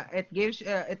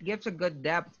gives a good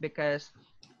depth, because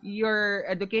your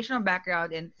educational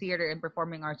background in theater and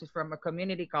performing arts is from a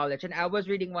community college, and I was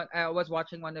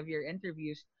watching one of your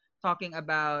interviews talking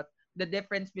about the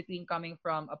difference between coming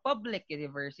from a public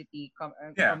university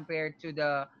compared to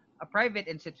a private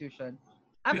institution.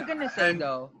 I'm gonna say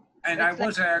though, and I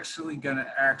was actually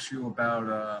gonna ask you about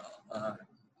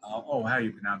how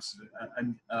you pronounce it,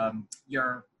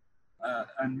 your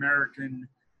American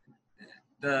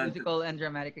Musical and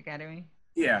Dramatic Academy.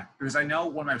 Yeah, because I know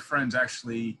one of my friends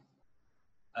actually,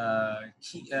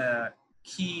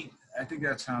 Key, I think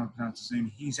that's how I pronounce his name.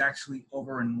 He's actually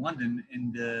over in London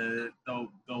in the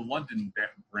London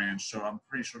branch, so I'm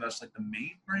pretty sure that's like the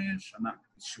main branch. I'm not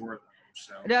really sure though.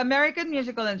 So the American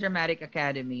Musical and Dramatic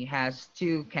Academy has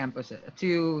two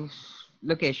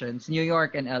locations, New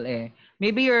York and LA.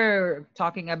 Maybe you're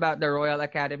talking about the Royal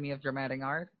Academy of Dramatic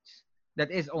Arts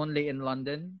that is only in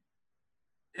London.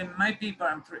 It might be,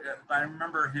 but I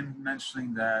remember him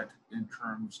mentioning that in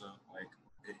terms of like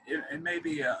it may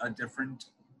be a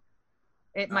different.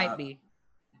 It might be.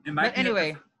 It might but be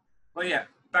anyway. Well, yeah.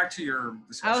 Back to your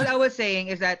discussion. I was saying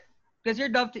is that because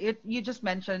you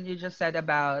just said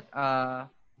about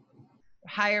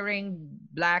hiring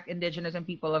Black, Indigenous, and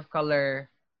people of color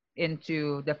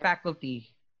into the faculty,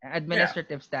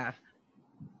 administrative staff.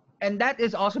 And that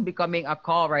is also becoming a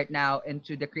call right now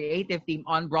into the creative team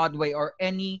on Broadway or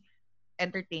any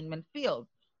entertainment field.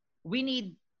 We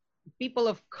need people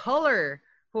of color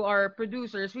who are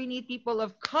producers. We need people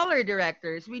of color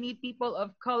directors. We need people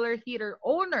of color theater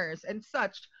owners and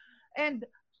such. And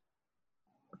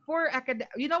for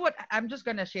you know what? I'm just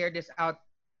going to share this out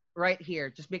right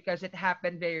here, just because it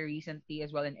happened very recently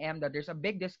as well in AMDA. There's a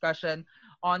big discussion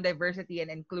on diversity and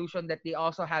inclusion that they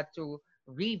also had to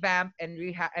revamp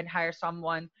and hire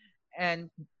someone and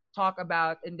talk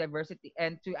about in diversity,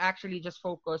 and to actually just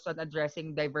focus on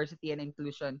addressing diversity and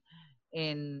inclusion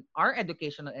in our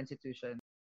educational institution.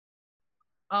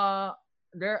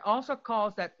 There are also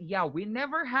calls that we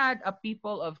never had a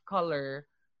people of color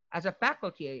as a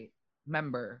faculty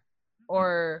member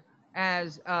or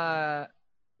as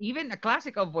even a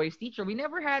classical voice teacher. We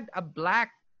never had a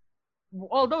Black,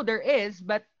 although there is,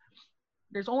 but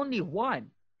there's only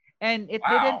one. And it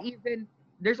didn't even,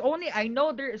 I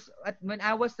know when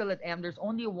I was still at M, there's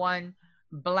only one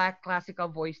Black classical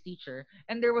voice teacher.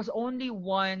 And there was only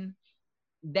one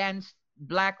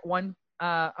Black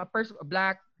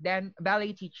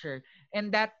ballet teacher,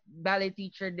 and that ballet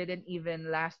teacher didn't even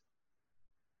last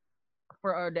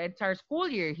for the entire school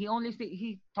year.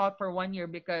 He taught for 1 year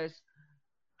because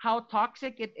how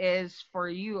toxic it is for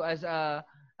you as a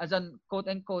quote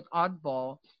unquote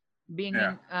oddball being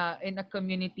Yeah. in a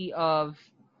community of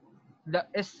that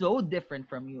is so different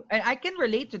from you. And I can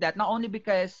relate to that not only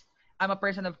because I'm a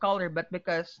person of color, but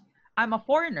because I'm a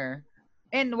foreigner.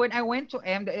 And when I went to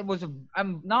M,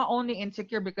 I'm not only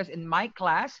insecure because in my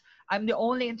class I'm the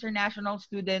only international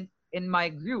student in my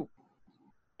group.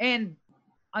 And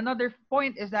another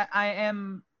point is that I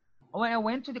am when I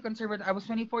went to the conservative, I was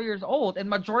 24 years old, and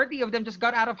majority of them just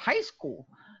got out of high school.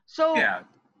 So Yeah.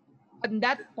 on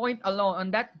that point alone,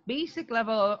 on that basic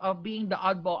level of being the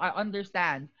oddball, I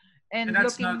understand. And And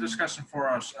that's another looking discussion for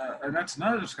us, and that's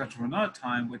another discussion for another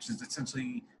time, which is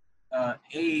essentially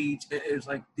age is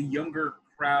like the younger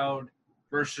crowd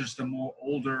versus the more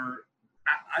older.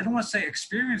 I don't want to say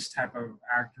experienced type of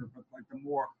actor, but like the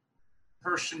more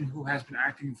person who has been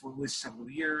acting for at least several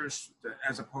years,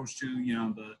 as opposed to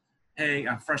the hey,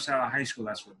 I'm fresh out of high school,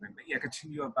 that sort of thing. But yeah,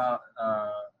 continue about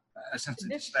essentially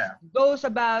the this staff. goes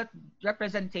about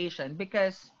representation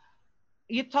because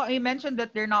you mentioned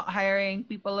that they're not hiring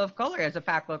people of color as a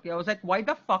faculty. I was like, why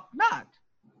the fuck not?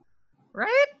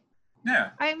 Right?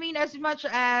 Yeah, I mean, as much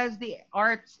as the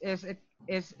arts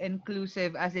is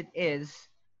inclusive as it is,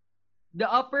 the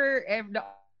upper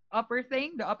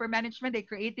thing, the upper management, the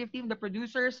creative team, the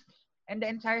producers, and the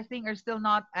entire thing are still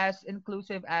not as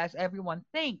inclusive as everyone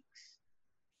thinks.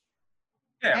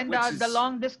 yeah, And which the is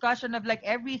long discussion of like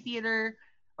every theater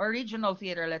or regional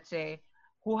theater, let's say,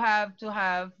 who have to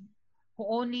have who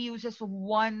only uses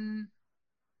one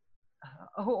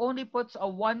who only puts a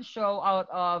one show out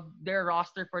of their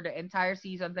roster for the entire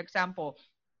season. For example,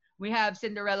 we have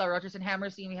Cinderella, Rodgers and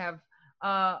Hammerstein.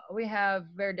 We have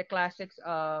where the classics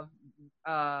of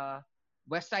uh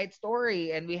West Side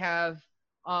Story, and we have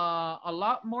a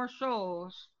lot more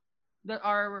shows that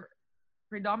are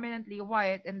predominantly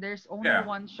white, and there's only yeah,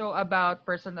 one show about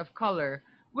person of color,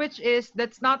 which is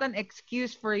that's not an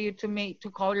excuse for you to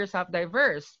call yourself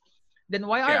diverse. Then yeah.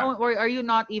 why are you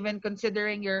not even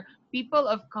considering your people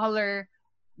of color,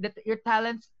 that your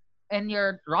talents and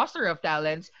your roster of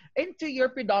talents into your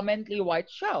predominantly white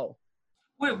show?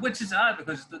 Which is odd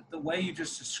because the way you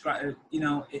just described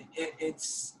it,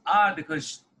 it's odd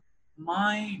because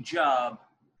my job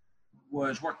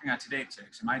was working at Today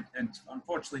Tix, and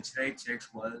unfortunately Today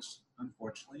Tix was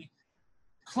unfortunately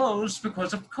closed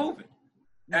because of COVID.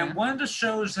 Yeah. And one of the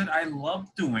shows that I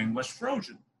loved doing was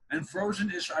Frozen, and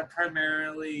Frozen is a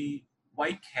primarily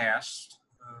white cast.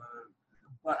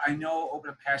 But I know over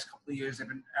the past couple of years they've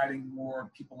been adding more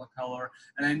people of color,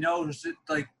 and I noticed it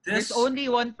like There's this. only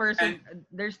one person. And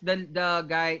There's the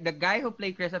guy who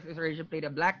played Chris of Inspiration played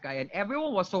a black guy, and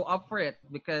everyone was so up for it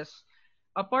because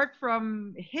apart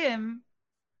from him,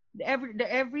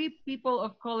 every people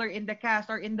of color in the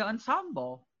cast are in the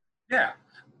ensemble. yeah,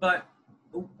 but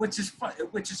which is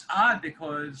odd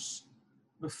because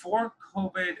before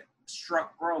COVID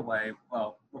struck Broadway,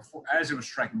 well, before as it was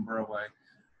striking Broadway,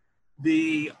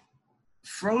 the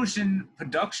Frozen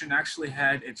production actually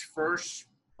had its first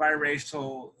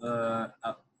biracial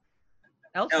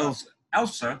Elsa.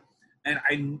 Elsa, and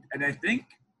I think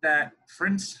that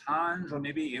Prince Hans or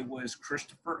maybe it was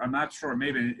Christopher. I'm not sure.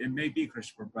 Maybe it may be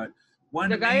Christopher, but one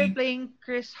The of the guy main playing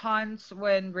Chris Hans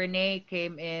when Renee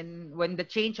came in, when the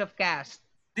change of cast.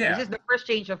 This yeah is the first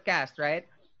change of cast, right?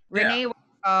 yeah Renee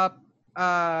was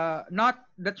not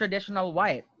the traditional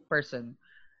white person,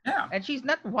 yeah and she's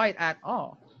not white at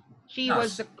all. no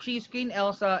She's Queen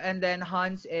Elsa, and then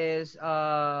Hans is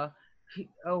Ryan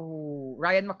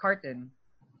McCartan,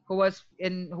 who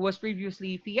was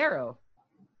previously Fiero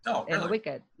oh in really.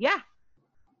 Wicked. Yeah,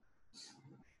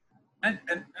 And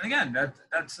again,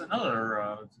 that's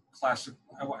another classic.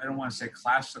 I don't want to say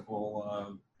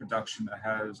classical production that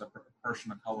has a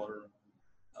person of color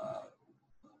uh,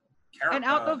 and character.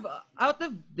 out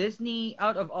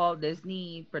of all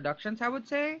Disney productions, I would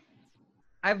say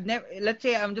I've never. Let's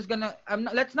say I'm just gonna. I'm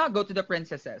not. Let's not go to the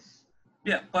princesses.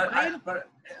 Yeah, but I Lion. but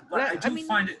I I do mean,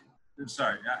 find it. I'm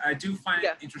sorry, I do find it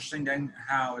yeah. interesting then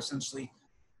how essentially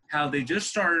how they just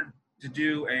started to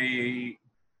do a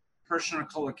person of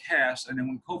color cast, and then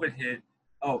when COVID hit,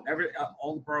 oh,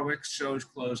 all the Broadway shows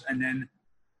closed, and then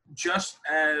just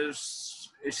as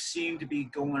it seemed to be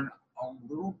going a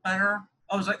little better,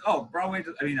 I was like, oh, Broadway.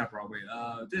 I mean, not Broadway.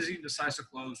 Disney decides to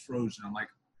close Frozen. I'm like,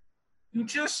 you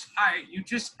just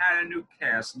had a new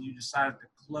cast, and you decided to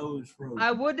close Frozen.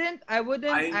 I wouldn't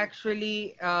I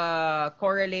actually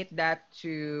correlate that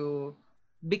to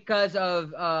because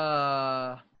of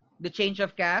the change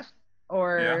of cast Yeah.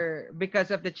 or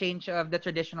because of the change of the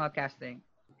traditional casting.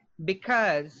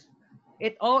 Because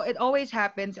it always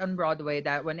happens on Broadway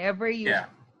that whenever Yeah.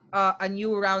 a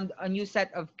new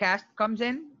set of cast comes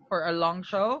in for a long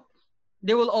show,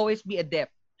 there will always be a dip.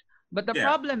 But the Yeah.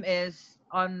 problem is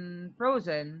on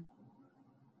Frozen,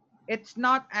 it's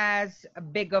not as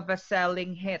big of a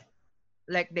selling hit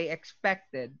like they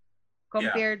expected Yeah.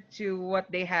 compared to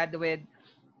what they had with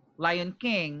Lion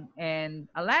King and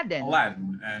Aladdin.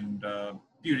 Aladdin and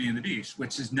Beauty and the Beast,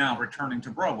 which is now returning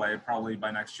to Broadway probably by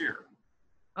next year.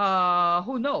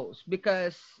 Who knows?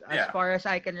 Because as Yeah. far as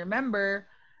I can remember,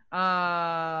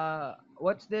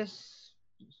 what's this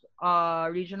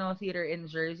regional theater in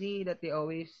Jersey that they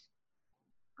always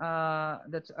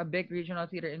that's a big regional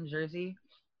theater in Jersey.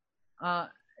 Uh,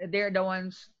 they're the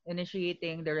ones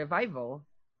initiating the revival.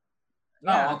 Oh,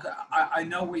 Yeah. okay. I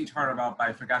know what you're talking about, but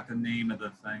I forgot the name of the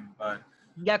thing. But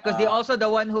Yeah, because they uh, also the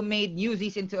one who made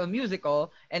Newsies into a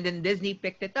musical, and then Disney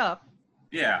picked it up.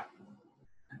 yeah.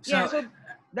 Yeah, So so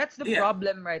that's the yeah,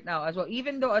 problem right now as well.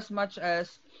 Even though as much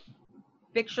as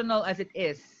fictional as it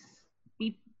is,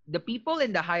 the people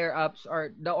in the higher ups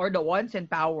or the ones in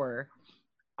power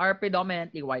are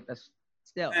predominantly white as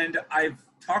still. and I've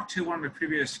talked to one of my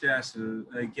previous guests,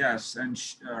 and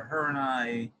her and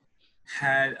I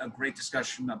had a great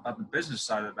discussion about the business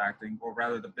side of acting, or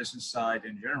rather the business side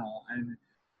in general.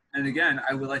 And again,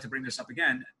 I would like to bring this up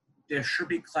again. There should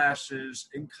be classes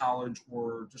in college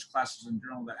or just classes in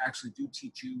general that actually do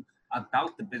teach you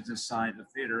about the business side of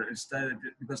theater instead of,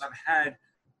 because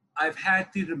I've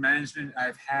had theater management.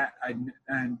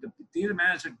 And the theater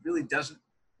management really doesn't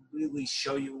really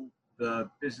show you the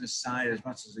business side as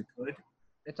much as it could.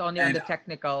 It's only on the And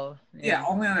technical. yeah, Yeah.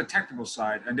 only on the technical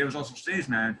side. And there was also stage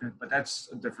management, but that's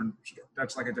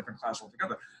like a different class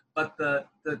altogether. But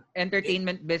it,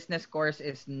 Entertainment business course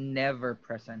is never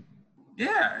present.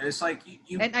 yeah, it's like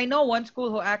you And I know one school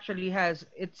who actually has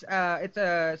it's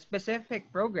a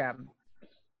specific program,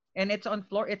 and it's in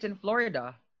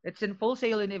Florida. It's in Full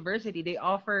Sail University. They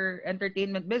offer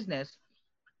entertainment business.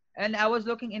 And I was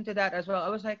looking into that as well. I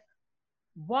was like,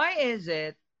 why is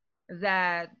it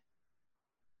that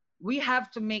we have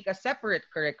to make a separate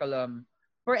curriculum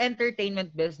for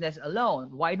entertainment business alone?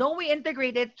 Why don't we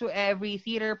integrate it to every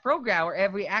theater program or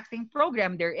every acting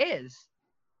program there is?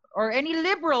 Or any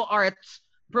liberal arts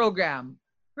program,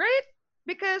 right?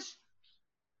 Because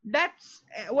that's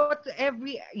what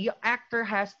every actor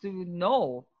has to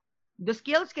know. The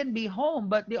skills can be home,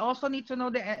 but they also need to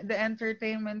know the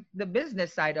entertainment, the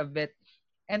business side of it,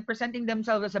 and presenting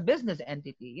themselves as a business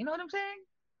entity. You know what I'm saying?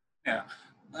 yeah.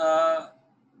 Uh,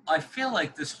 I feel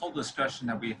like this whole discussion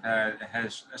that we've had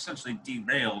has essentially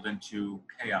derailed into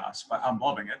chaos, but I'm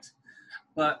loving it.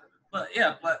 But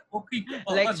yeah, but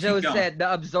Like let's keep Joe going. said,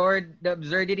 the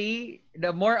absurdity,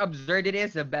 the more absurd it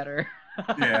is, the better.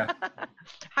 Yeah,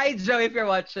 Hi, Joe, if you're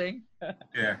watching.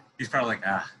 yeah. He's probably like,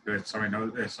 ah, good. Sorry,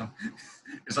 no. It's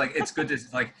like it's good to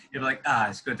it's like you're like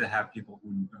it's good to have people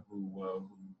who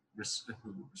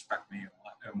respect me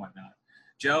and whatnot.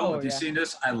 Joe, Oh if you've yeah, seen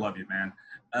this, I love you, man.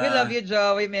 we love Uh, you,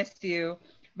 Joe. We missed you.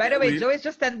 By yeah, the way, Joe is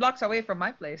just 10 blocks away from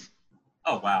my place.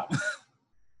 oh wow.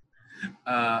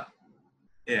 uh,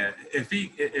 yeah, if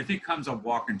he comes up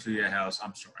walking to your house,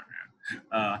 I'm sorry,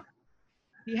 man.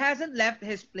 He hasn't left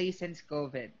his place since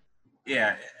COVID.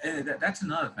 Yeah, that's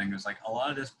another thing. Is like a lot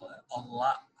of this, a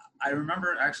lot. I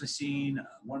remember actually seeing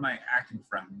one of my acting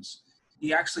friends.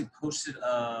 He actually posted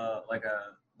like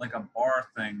a bar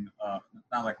thing,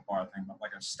 not like a bar thing, but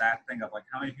like a stat thing of like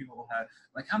how many people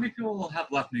will have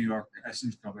left New York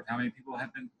since COVID, how many people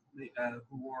have been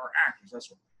who were actors. That's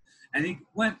what. And he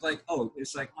went like, oh,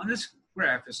 it's like on this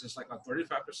graph, it's just like a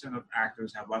 35% of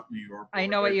actors have left New York, I or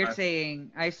know what you're 35.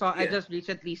 saying. I Yeah, just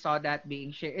recently saw that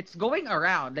being shared. It's going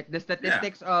around, like the yeah.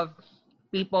 statistics of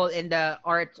people in the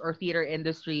arts or theater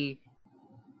industry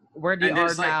where they And are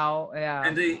there's like now. Yeah.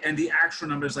 and the actual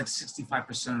number is like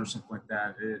 65% or something like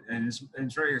that. And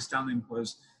it's very astounding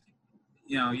because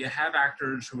you have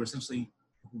actors who essentially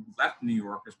who left New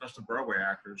York, especially Broadway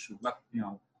actors who left.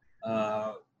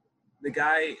 Uh, the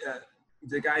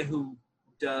guy who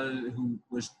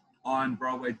was on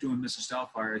Broadway doing Mrs.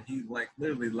 Doubtfire, he like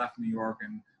literally left New York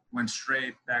and went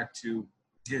straight back to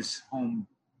his home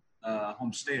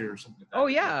state or something like Oh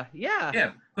that. yeah, yeah.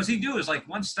 Yeah, because he knew it was like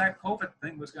once that COVID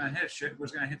thing was gonna hit, shit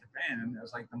was gonna hit the fan, and it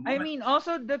was like the I moment. mean,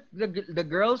 also the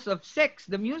Girls of Six,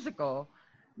 the musical,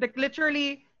 like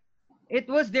literally, it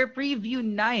was their preview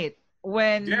night Yeah.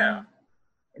 when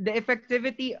the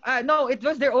effectivity. No, it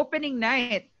was their opening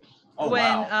night Oh when.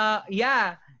 wow.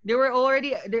 Yeah, they were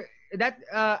already there. That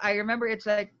I remember it's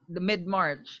like the mid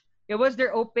March. It was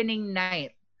their opening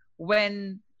night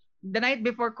when the night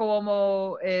before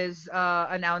Cuomo is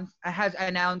has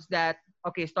announced that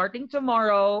okay, starting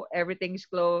tomorrow everything's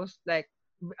closed. Like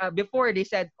before they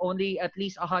said only at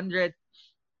least 100.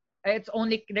 It's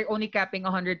only they're only capping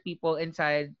 100 people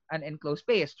inside an enclosed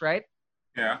space, right?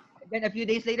 Yeah. Then a few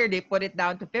days later they put it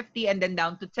down to 50 and then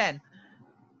down to 10.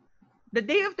 The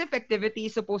day of the festivity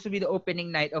is supposed to be the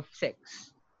opening night of 6.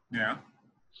 Yeah.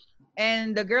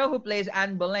 And the girl who plays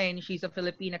Anne Boleyn, she's a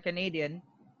Filipina Canadian.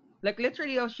 Like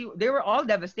literally, they were all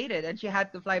devastated, and she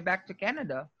had to fly back to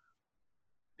Canada.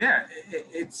 Yeah,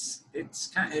 it's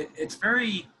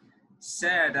very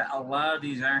sad that a lot of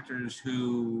these actors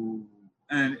who,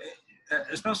 and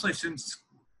especially since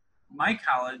my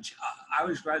college, I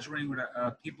was graduating with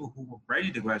people who were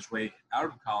ready to graduate out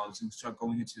of college and start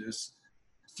going into this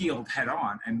field head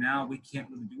on, and now we can't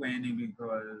really do anything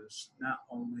because not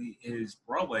only is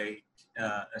Broadway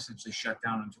essentially shut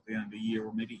down until the end of the year,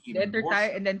 or maybe even more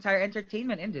so. The entire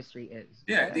entertainment industry is.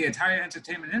 Yeah, the entire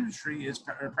entertainment industry is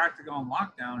practically on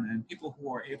lockdown, and people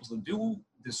who are able to do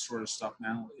this sort of stuff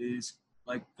now is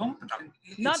like film production.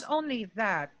 Not only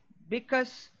that,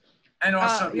 because and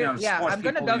also yeah, sports I'm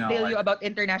gonna people, dovetail you like, about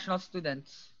international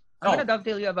students. I'm gonna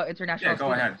dovetail you about international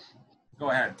go students.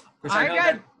 Go ahead. I know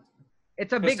that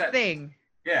it's a big thing.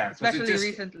 Yeah, especially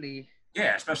recently.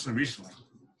 Yeah, especially recently.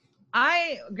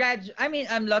 I mean,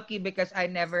 I'm lucky because I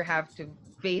never have to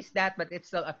face that, but it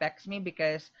still affects me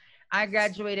because I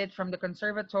graduated from the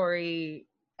conservatory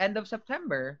end of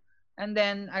September, and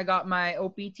then I got my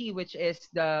OPT, which is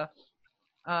the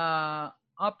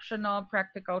optional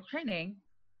practical training,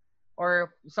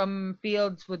 or some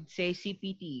fields would say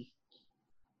CPT,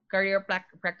 career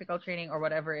practical training, or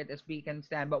whatever it is we can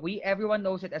stand. But everyone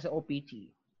knows it as an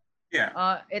OPT.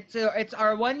 Yeah. It's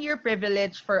our 1 year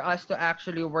privilege for us to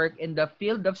actually work in the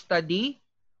field of study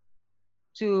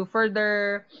to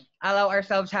further allow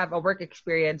ourselves have a work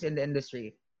experience in the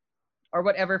industry or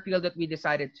whatever field that we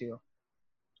decided to.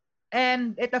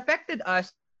 And it affected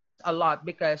us a lot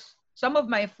because some of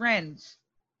my friends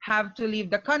have to leave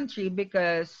the country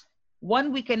because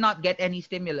one, we cannot get any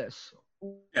stimulus.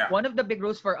 Yeah. One of the big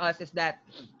rules for us is that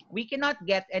we cannot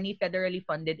get any federally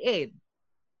funded aid.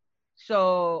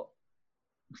 So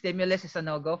stimulus is a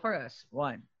no-go for us.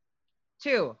 1.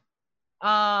 2,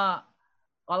 a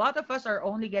lot of us are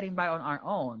only getting by on our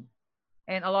own.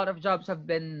 And a lot of jobs have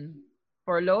been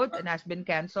furloughed and has been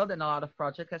canceled, and a lot of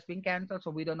projects has been canceled,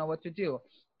 so we don't know what to do.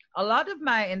 A lot of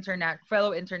my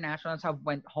fellow internationals have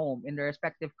went home in their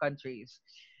respective countries,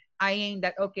 eyeing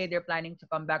that, okay, they're planning to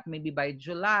come back maybe by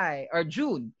July or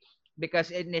June,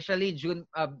 because initially June,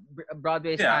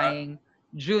 Broadway is eyeing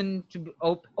June to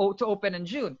open in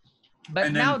June.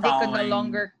 But now they can no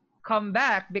longer come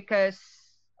back because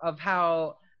of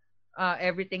how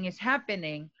everything is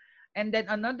happening. And then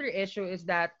another issue is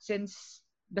that since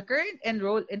the current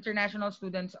enrolled international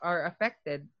students are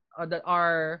affected, that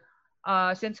are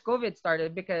since COVID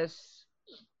started, because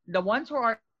the ones who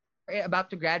are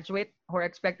about to graduate, who are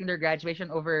expecting their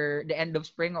graduation over the end of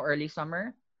spring or early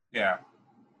summer,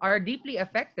 are deeply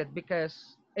affected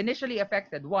because initially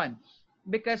affected. 1,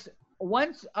 because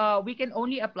once we can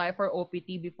only apply for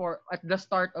OPT before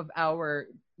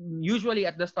usually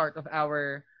at the start of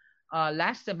our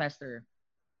last semester,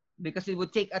 because it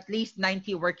would take at least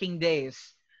 90 working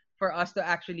days for us to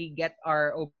actually get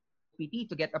our OPT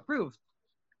to get approved,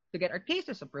 to get our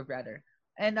cases approved rather.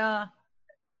 And a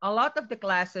lot of the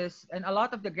classes and a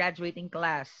lot of the graduating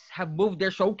class have moved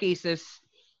their showcases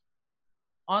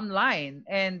online,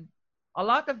 and a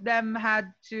lot of them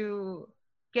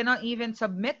cannot even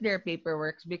submit their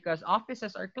paperwork because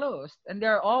offices are closed, and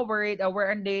they're all worried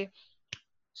where are they.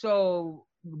 So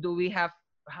do we have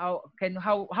how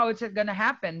is it gonna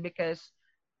happen? Because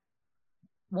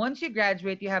once you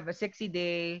graduate, you have a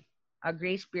 60-day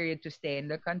grace period to stay in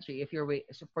the country if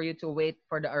for you to wait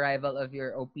for the arrival of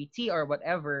your OPT or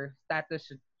whatever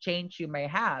status change you may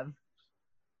have.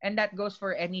 And that goes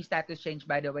for any status change,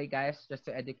 by the way, guys, just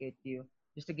to educate you,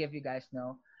 just to give you guys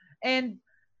know. And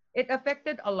it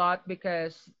affected a lot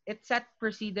because it set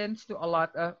precedents to a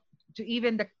lot of, to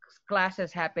even the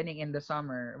classes happening in the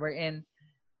summer, wherein,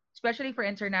 especially for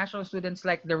international students,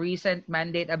 like the recent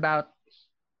mandate about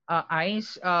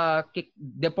ICE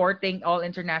deporting all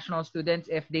international students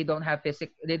if they don't have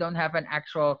an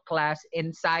actual class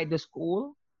inside the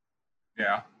school.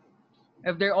 Yeah.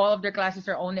 If all of their classes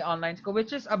are only online school,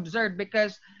 which is absurd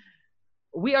because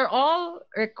we are all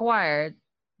required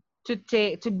to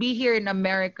be here in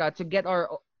America to get our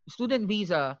student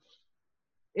visa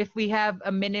if we have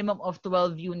a minimum of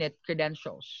 12 unit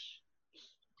credentials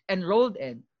enrolled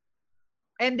in.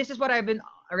 And this is what I've been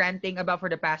ranting about for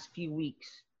the past few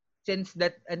weeks. since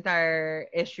that entire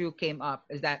issue came up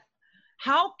is that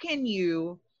how can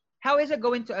you how is it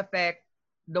going to affect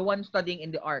the one studying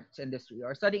in the arts industry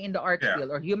or studying in the arts Yeah. field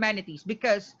or humanities,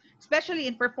 because especially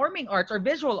in performing arts or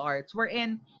visual arts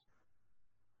wherein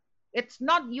it's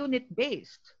not unit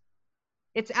based,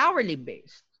 it's hourly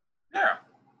based. Yeah.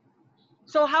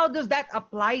 So how does that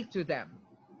apply to them?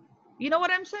 You know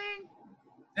what I'm saying?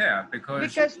 Yeah. Because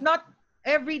Because not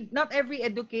every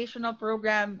educational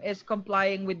program is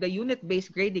complying with the unit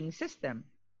based grading system.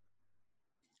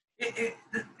 it,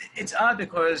 it's odd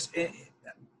because at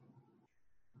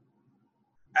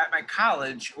my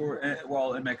college, or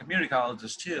well, in my community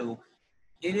colleges too,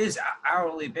 it is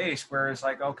hourly based. Whereas,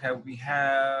 like, okay, we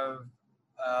have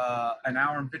an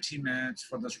hour and 15 minutes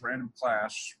for this random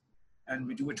class, and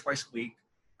we do it twice a week.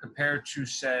 Compared to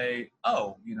say,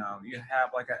 oh, you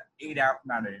have like a 8 hour,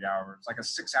 not 8 hours, like a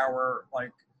 6 hour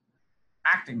like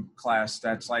acting class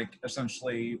that's like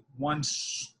essentially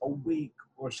once a week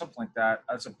or something like that,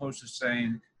 as opposed to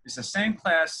saying it's the same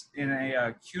class in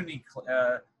a CUNY.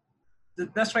 The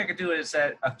best way I could do it is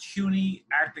that a CUNY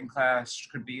acting class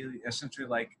could be essentially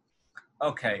like,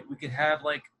 okay, we could have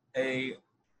like a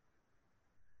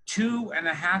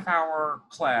 2.5 hour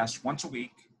class once a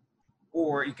week,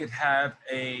 or you could have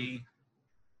a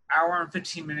hour and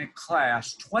 15 minute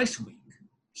class twice a week.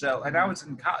 So, and I was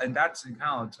in and that's in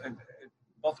college, and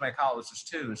both of my colleges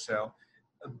too. So,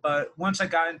 but once I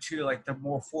got into like the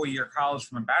more 4 year college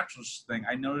from a bachelor's thing,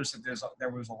 I noticed that there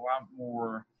was a lot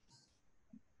more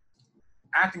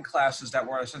acting classes that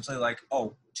were essentially like,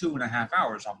 oh, 2.5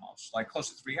 hours almost, like close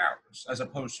to 3 hours, as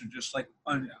opposed to just like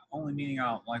only meeting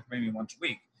out like maybe once a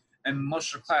week. And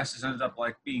most of the classes ended up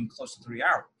like being close to 3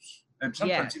 hours, and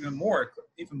sometimes Yes. even more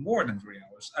than 3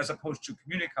 hours, as opposed to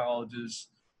community colleges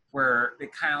where they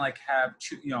kind of like have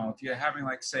two. If you're having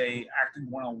like say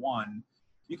acting 101,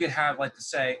 you could have like to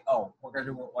say, oh, we're gonna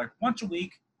do it like once a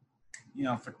week,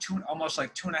 for almost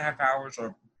like 2.5 hours,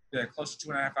 or close to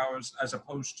 2.5 hours, as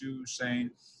opposed to saying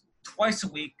twice a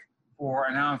week for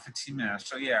an hour and 15 minutes.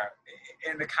 So yeah,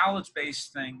 in the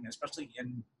college-based thing, especially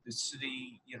in the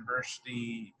city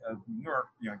university of New York,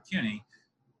 CUNY,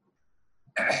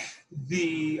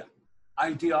 the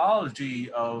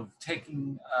ideology of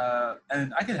taking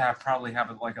and I could probably have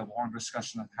like a long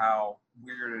discussion of how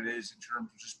weird it is in terms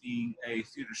of just being a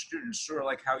theater student, sort of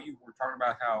like how you were talking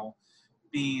about how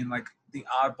being like the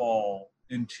oddball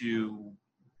into,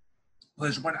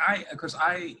 because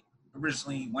I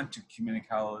originally went to community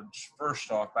college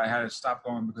first off, but I had to stop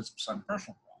going because of some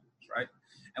personal problems, right?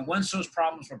 And once those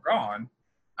problems were gone,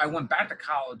 I went back to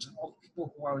college, and all the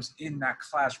people who I was in that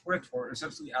class with were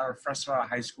essentially out of fresh out of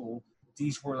high school.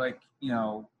 These were like,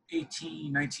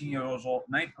 18, 19 years old, Oh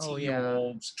 19 year yeah.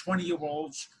 olds,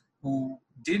 20-year-olds who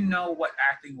didn't know what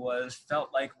acting was, felt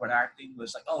like what acting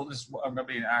was like, oh, this is what I'm going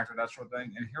to be an actor, that sort of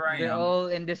thing. And here I They're am. all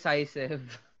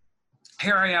indecisive.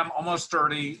 Here I am, almost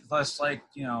 30, less like,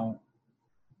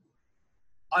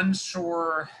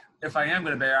 unsure if I am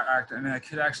going to be an actor. And I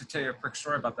could actually tell you a quick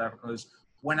story about that, because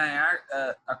when I act,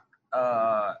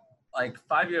 like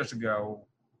 5 years ago,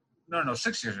 no,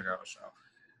 6 years ago or so,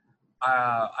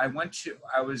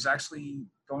 I was actually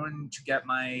going to get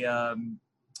my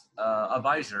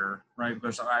advisor, right?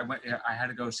 Because I had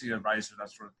to go see an advisor,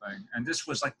 that sort of thing. And this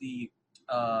was like the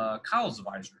college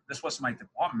advisor. This wasn't my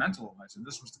departmental advisor.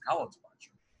 This was the college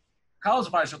advisor. College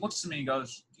advisor looks at me and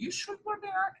goes, "Do you still want to be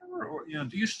an actor, or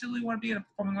do you still want to be in a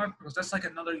performing art? Because that's like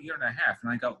another year and a half."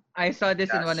 And I go, I saw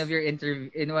this in one of "Yes, your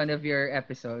in one of your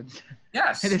episodes.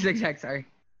 yes, This exact sorry.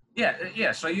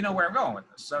 yeah." So you know where I'm going with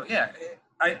this. So yeah,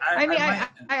 I mean, I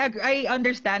might. I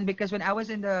understand, because when I was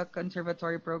in the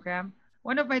conservatory program,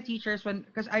 one of my teachers,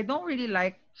 because I don't really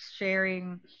like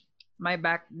sharing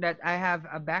that I have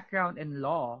a background in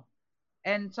law,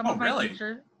 and some Oh of my really?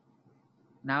 teachers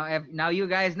now you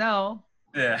guys know,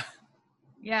 Yeah.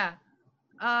 yeah,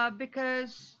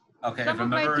 because Okay. If some of I'm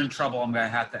my ever in teach trouble, I'm gonna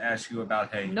have to ask you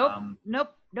about, hey, nope,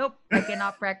 I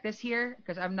cannot practice here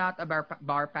because I'm not a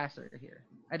bar passer here.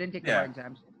 I didn't take the bar yeah.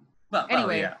 exams. Well,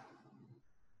 Anyway, yeah.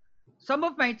 some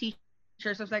of my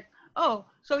teachers was like, "Oh,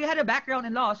 so you had a background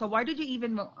in law, so why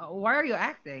are you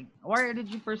acting? Why did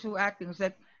you pursue acting?" It's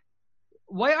like,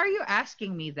 why are you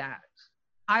asking me that?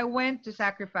 I went to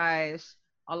sacrifice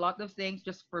a lot of things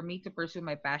just for me to pursue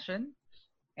my passion,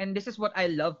 and this is what I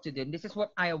love to do, and this is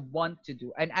what I want to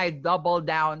do, and I double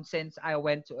down since I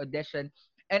went to audition,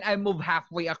 and I moved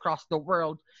halfway across the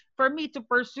world for me to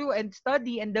pursue and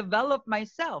study and develop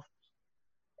myself.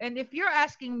 And if you're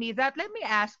asking me that, let me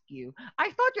ask you.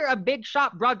 I thought you're a big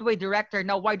shot Broadway director.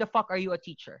 Now, why the fuck are you a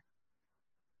teacher?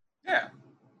 Yeah.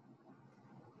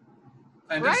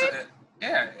 And this, Right?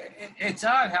 Yeah, it's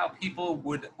odd how people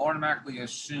would automatically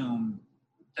assume,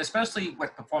 especially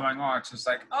with performing arts, it's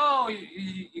like, oh,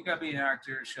 you gotta be an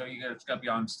actor, so it's gotta be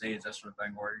on stage, that sort of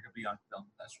thing, or you gotta be on film,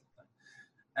 that sort of thing.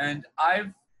 And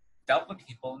I've dealt with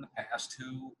people in the past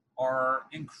who are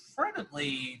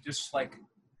incredibly just like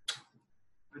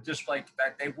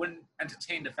that. They wouldn't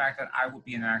entertain the fact that I would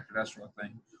be an actor, that sort of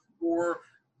thing, or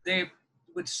they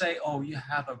would say, "Oh, you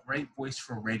have a great voice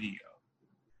for radio,"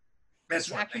 that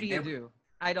sort of thing. Actually, you do.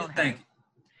 I don't have Thank it.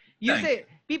 you, You thank say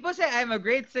people say I'm a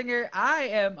great singer. I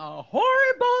am a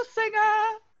horrible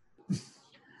singer.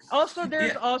 Also, you.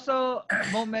 there's Yeah, also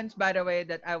moments, by the way,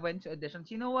 that I went to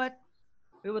auditions. You know what?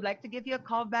 We would like to give you a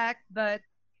call back, but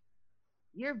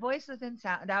your voice doesn't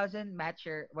match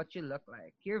what you look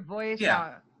like. Your voice yeah.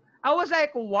 sound. I was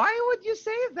like, why would you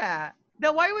say that?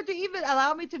 Then why would you even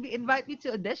allow me to invite me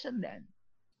to audition then?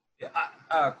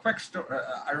 Yeah, quick story.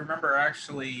 I remember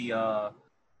actually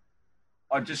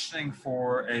auditioning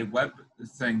for a web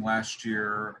thing last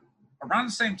year around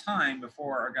the same time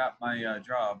before I got my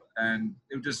job, and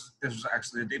this was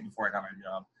actually the day before I got my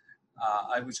job.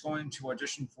 I was going to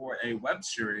audition for a web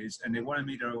series, and they wanted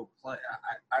me to play.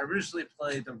 I originally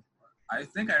played the. I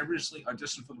think I originally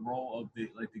auditioned for the role of the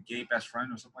gay best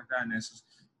friend or something like that, and it says,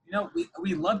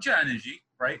 we loved your energy,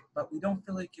 right? But we don't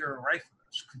feel like you're right for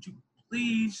this. Could you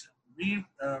please read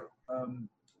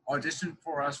audition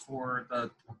for us for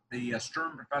the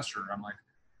Stern Professor? I'm like,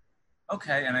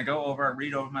 okay, and I go over, I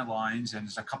read over my lines, and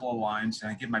there's a couple of lines,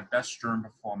 and I give my best Stern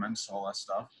performance, all that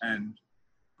stuff, and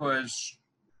was.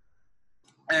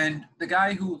 And the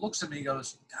guy who looks at me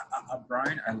goes,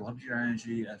 Brian, I love your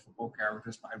energy as for both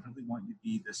characters, but I really want you to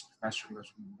be this professor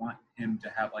because we want him to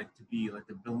have to be like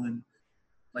the villain,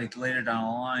 like later down the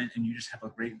line, and you just have a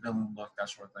great villain look, that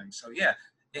sort of thing. So yeah,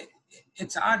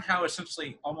 it's odd how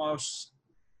essentially almost,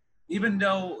 even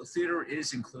though theater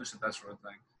is inclusive, that sort of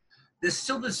thing, there's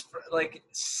still this like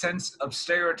sense of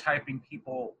stereotyping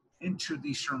people into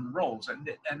these certain roles, and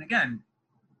again,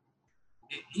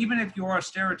 even if you are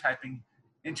stereotyping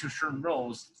into certain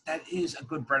roles, that is a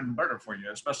good bread and butter for you,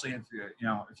 especially if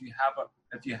if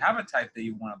you have a type that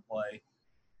you want to play,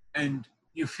 and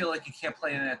you feel like you can't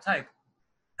play in that type.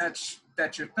 That's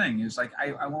your thing. Is like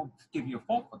I won't give you a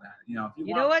fault for that. If you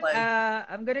You know want to what? play,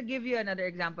 I'm gonna give you another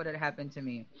example that happened to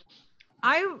me.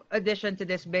 I auditioned to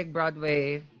this big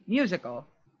Broadway musical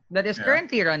that is yeah,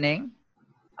 currently running.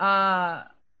 Uh,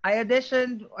 I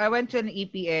auditioned. I went to an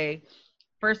EPA.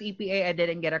 First EPA, I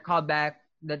didn't get a call back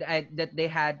that they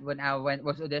had when I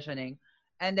was auditioning,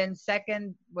 and then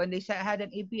second, when they had an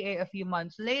EPA a few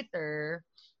months later,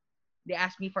 they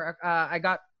asked me for.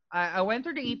 I went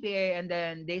through the EPA, and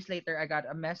then days later, I got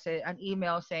an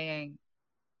email saying,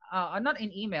 not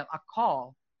an email, a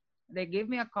call. They gave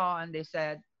me a call and they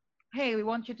said, "Hey, we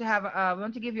want to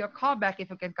give you a call back if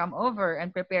you can come over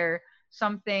and prepare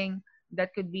something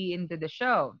that could be into the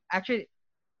show." Actually,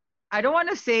 I don't want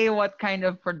to say what kind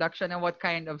of production and what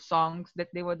kind of songs that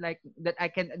they would like that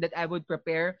I would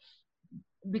prepare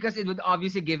because it would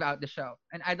obviously give out the show,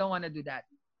 and I don't want to do that.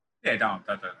 yeah, don't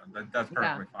that's Yeah,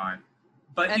 perfectly fine.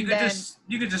 But and then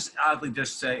you could just oddly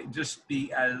just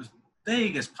be as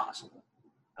vague as possible.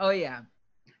 oh yeah,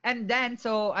 and then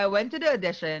so I went to the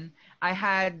audition. I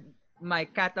had my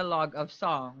catalog of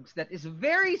songs that is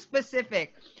very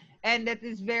specific, and that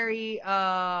is very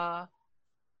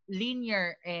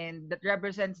linear and that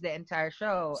represents the entire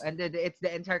show and it's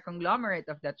the entire conglomerate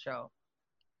of that show.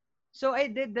 So I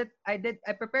did that. I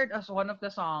prepared as one of the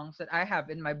songs that I have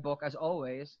in my book as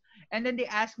always. And then they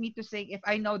asked me to sing if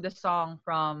I know the song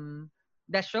from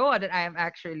the show that I am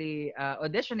actually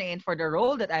auditioning in for the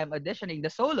role that I am auditioning, the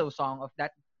solo song of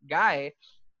that guy.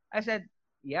 I said,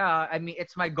 yeah, I mean,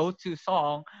 it's my go-to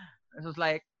song. It was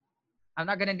like, I'm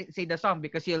not going to say the song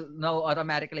because you'll know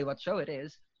automatically what show it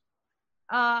is.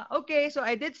 Okay, so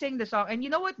I did sing the song. And you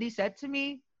know what they said to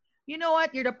me? You know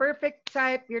what? You're the perfect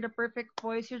type. You're the perfect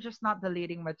voice. You're just not the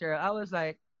leading material. I was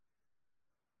like,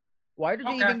 why did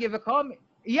you Okay, even give a call?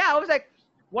 Yeah, I was like,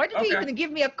 why did you okay, even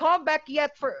give me a call back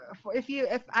yet for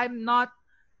if I'm not,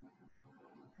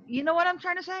 you know what I'm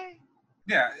trying to say?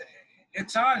 yeah.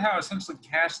 It's odd how essentially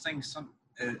casting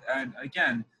and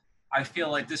again, I feel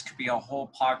like this could be a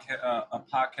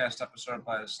podcast episode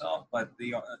by itself. But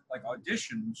the like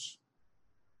auditions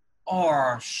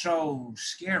are so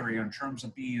scary in terms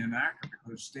of being an actor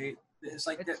because it's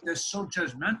like It's they're so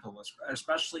judgmental,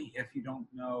 especially if you don't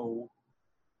know.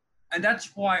 And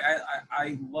that's why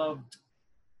I loved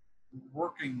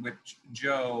working with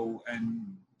Joe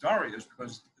and Darius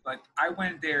because like I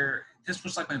went there. This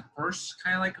was like my first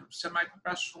kind of like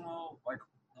semi-professional. Like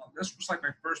this was like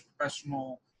my first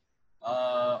professional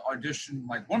audition,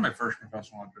 like one of my first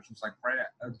professional auditions, like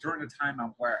during the time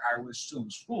where I was still in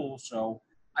school. So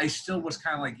I still was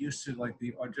kind of like used to like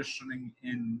the auditioning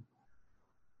in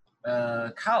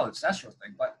college, that sort of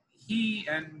thing. But he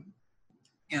and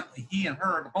he and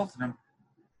her, both of them,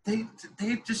 they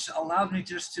just allowed me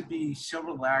just to be so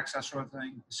relaxed, that sort of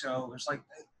thing. So it's like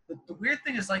the weird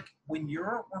thing is like when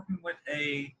you're working with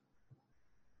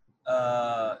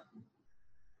uh,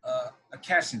 a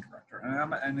casting director,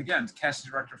 and again,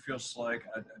 casting director feels like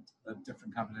a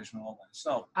different conversation all by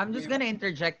itself. I'm just gonna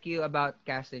interject you about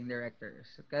casting directors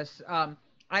because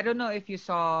I don't know if you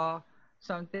saw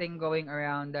something going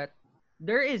around that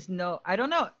there is no, I don't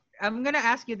know. I'm gonna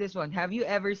ask you this one. Have you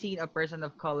ever seen a person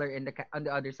of color in on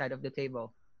the other side of the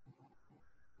table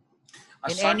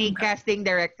in Aside any from casting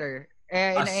director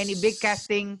in any big as,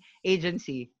 casting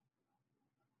agency?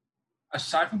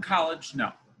 aside from college,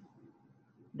 no.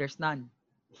 There's none.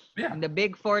 Yeah, In the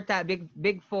big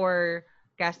four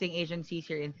casting agencies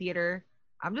here in theater,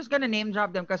 I'm just gonna name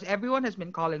drop them because everyone has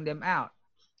been calling them out.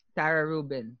 Tara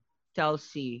Rubin,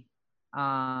 Chelsea,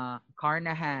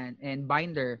 Carnahan, and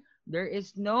Binder. There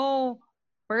is no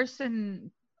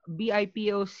person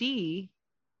BIPOC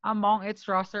among its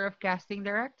roster of casting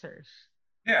directors.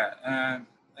 yeah, and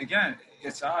again,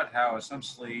 it's odd how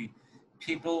essentially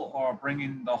people are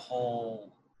bringing the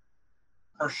whole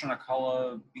person of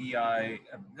color the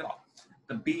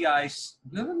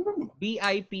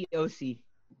BIPOC.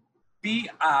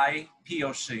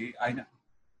 BIPOC. I know.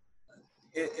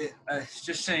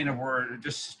 Just saying a word,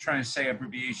 just trying to say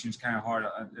abbreviations kind of hard,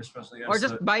 especially Or as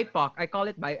just the BIPOC. I call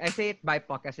it I say it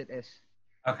BIPOC as it is.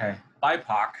 okay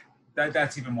BIPOC.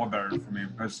 That's even more better for me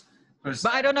because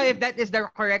But I don't know if that is the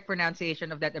correct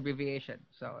pronunciation of that abbreviation.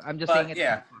 So I'm just saying but it.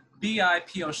 yeah,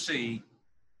 BIPOC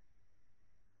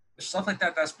stuff like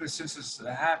that. That's been since it's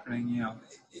happening.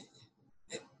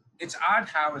 It's odd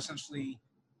how essentially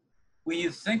when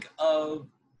you think of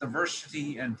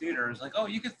diversity in theater, it's like, oh,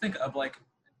 you could think of like,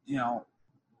 you know,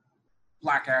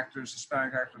 black actors,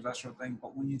 Hispanic actors, that sort of thing.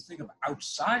 But when you think of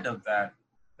outside of that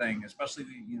thing, especially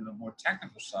the more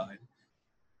technical side,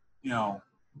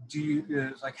 do you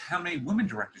it's like how many women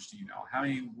directors do you know? How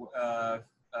many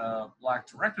black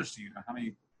directors do you know? How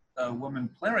many women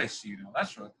playwrights do you know? That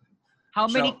sort of thing. How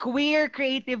many So queer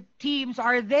creative teams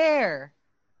are there?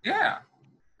 yeah,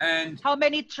 and How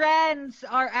many trans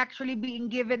are actually being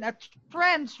given a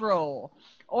trans role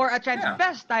or a yeah,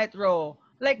 transvestite role?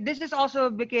 Like this is also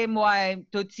became why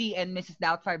Tootsie and Mrs.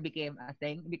 Doubtfire became a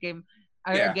thing,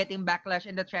 are yeah. getting backlash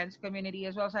in the trans community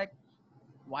as well. It's like,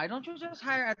 why don't you just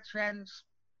hire a trans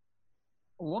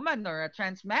woman or a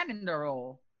trans man in the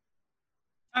role?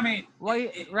 I mean,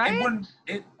 Why, right?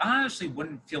 it honestly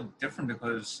wouldn't feel different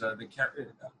because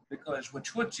because with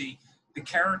Twitchy, the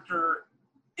character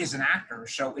is an actor,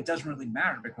 so it doesn't really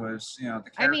matter because the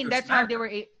I mean, character is that's an how they actor.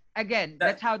 were. Again,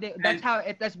 That that's and how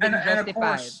it has and been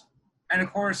justified. and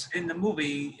of course in the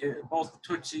movie, both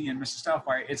Twitchy and Mrs.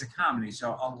 Doubtfire, it's a comedy,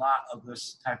 so a lot of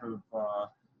this type of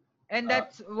And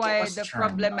that's why what's the the term?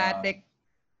 problematic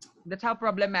that's how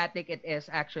problematic it is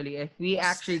actually if we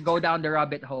actually go down the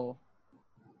rabbit hole.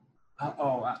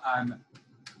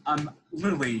 I'm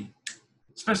literally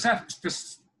specific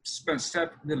specific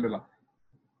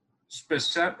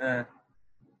specific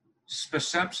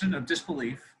perception of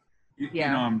disbelief.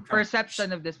 Yeah, I'm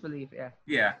perception of disbelief. Yeah.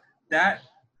 yeah, that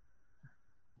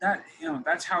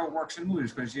that's how it works in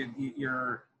movies because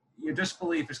your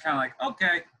disbelief is kind of like,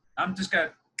 okay, I'm just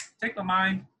gonna take my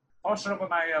mind, toss it up with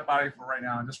my body for right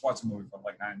now, and just watch a movie for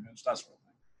like 9 minutes. That's what.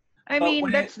 I But mean,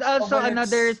 when it that's but also when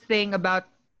another it's thing about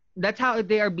that's how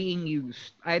they are being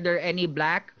used. Either any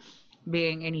black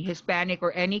being any Hispanic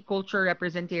or any culture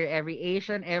represented here, every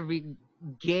Asian, every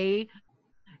gay,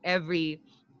 every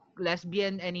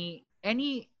lesbian,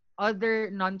 any other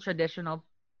non-traditional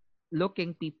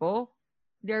looking people,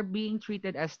 they're being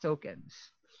treated as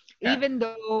tokens. yeah, Even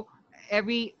though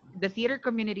the theater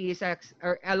community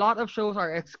or a lot of shows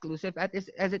are exclusive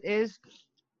as it is,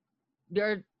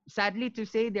 they're sadly to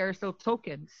say they are still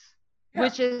tokens, yeah,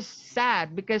 which is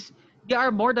sad because they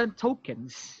are more than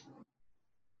tokens.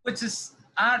 which is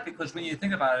odd because when you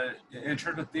think about it in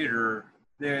terms of theater,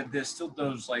 there's still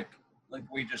those like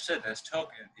we just said, there's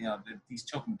token, these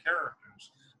token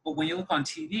characters. But when you look on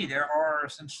TV, there are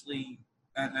essentially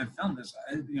and film this,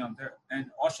 there and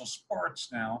also sports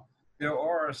now. There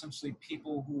are essentially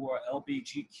people who are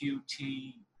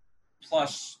LBGQT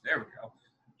plus. There we go.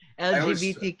 I always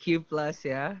LGBTQ plus,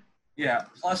 yeah. yeah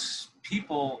plus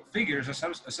people figures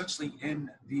essentially in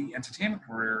the entertainment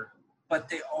career, but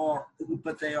they are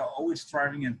always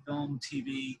thriving in film,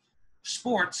 TV,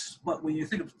 sports, but when you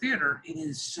think of theater, it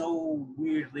is so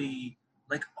weirdly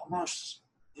like almost.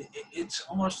 It's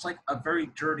almost like a very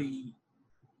dirty.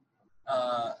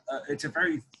 It's a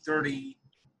very dirty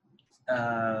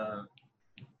uh,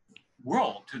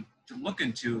 world to look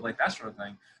into, like that sort of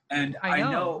thing. And I I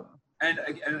know. know, and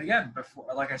again, before,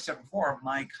 like I said before,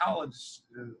 my college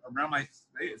around my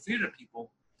theater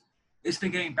people, it's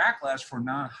been getting backlash for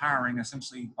not hiring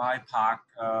essentially BIPOC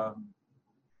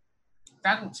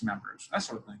faculty members, that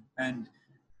sort of thing. And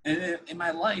in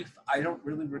my life, I don't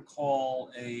really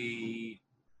recall a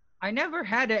I never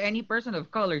had any person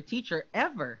of color teacher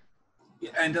ever.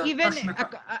 and a Even person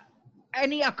of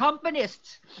any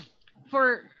accompanist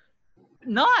for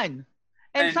none.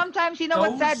 And and sometimes, you know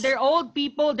what's sad? those They're old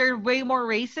people. They're way more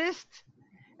racist.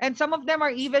 And some of them are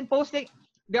even posting.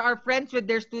 They are friends with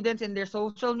their students in their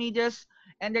social medias,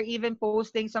 and they're even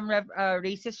posting some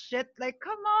racist shit. Like,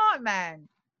 come on, man.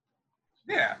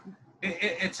 yeah,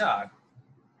 it's odd.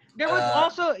 There was Uh,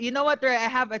 also, you know what? I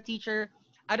have a teacher.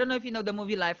 I don't know if you know the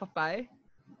movie Life of Pi.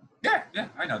 yeah,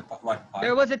 I know like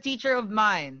There was a teacher of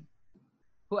mine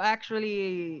who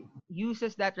actually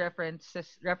uses that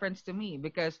reference to me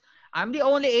because I'm the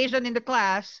only Asian in the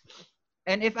class,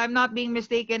 and if I'm not being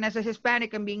mistaken as a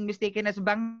Hispanic, I'm being mistaken as a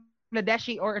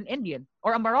Bangladeshi or an Indian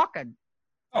or a Moroccan.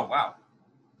 oh wow,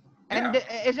 And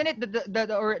yeah, isn't it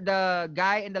the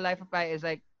guy in the Life of Pi is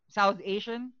like South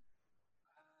Asian,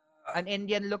 an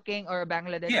Indian looking or a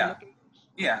Bangladeshi yeah, looking?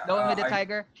 yeah. The one with the I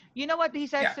tiger. You know what he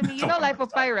says yeah, to me? You the know one Life with the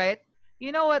of Pi, tiger. right?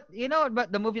 You know what? You know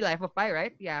about the movie Life of Pi,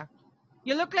 right? Yeah.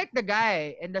 You look like the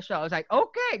guy in the show. I was like,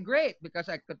 okay, great, because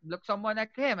I could look someone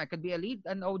like him. I could be a lead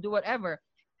and do whatever.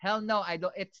 Hell no, I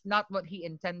don't. It's not what he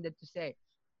intended to say.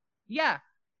 Yeah,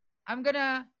 I'm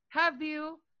gonna have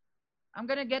you. I'm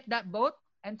gonna get that boat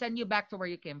and send you back to where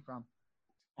you came from.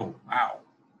 Oh wow.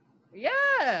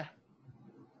 Yeah.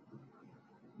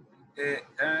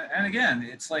 And again,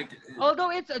 it's like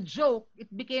Although it's a joke, it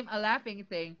became a laughing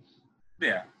thing.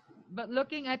 yeah, But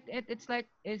looking at it, it's like,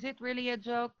 is it really a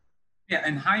joke? yeah.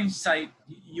 In hindsight,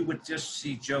 you would just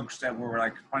see jokes that were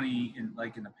like funny in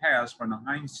the past, but in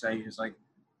hindsight, is like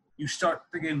you start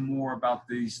thinking more about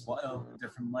these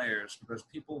different layers because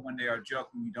people, when they are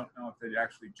joking, you don't know if they're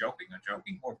actually joking,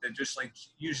 or if they're just like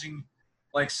using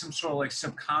like some sort of like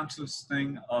subconscious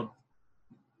thing of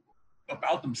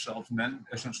about themselves, and then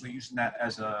essentially using that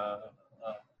as a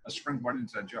springboard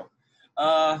into a joke.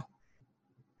 Uh,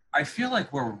 I feel like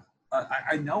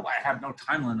I know I have no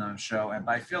timeline on the show, and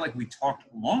but I feel like we talked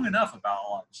long enough about a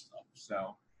lot of stuff.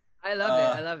 So, I love it.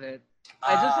 uh, I love it.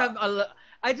 I just uh, have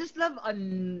I just love a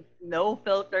no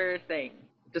filter thing.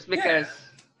 Just yeah, because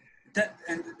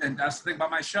and that's the thing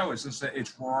about my show is just that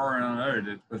it's raw and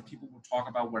unedited, because people will talk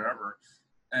about whatever,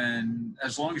 and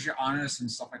as long as you're honest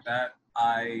and stuff like that,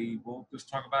 I will just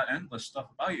talk about endless stuff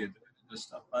about you, this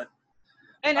stuff. But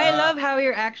and I uh, love how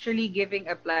you're actually giving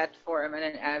a platform and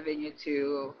an avenue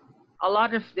to a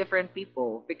lot of different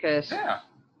people because yeah,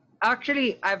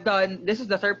 actually I've done this is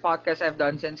the third podcast I've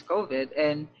done since COVID,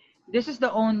 and this is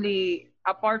the only,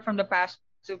 apart from the past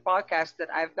two podcasts that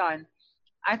I've done,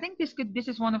 I think this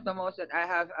is one of the most that I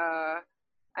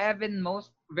have been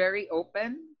most very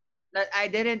open, that I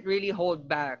didn't really hold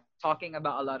back talking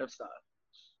about a lot of stuff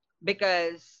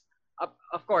because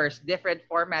of course different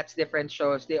formats, different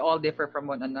shows, they all differ from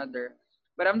one another.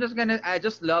 But I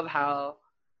just love how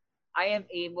I am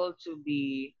able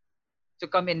to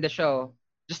come in the show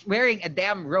just wearing a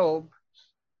damn robe.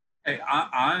 hey,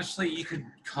 honestly, you could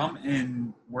come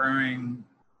in wearing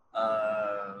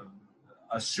uh,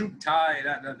 a suit tie.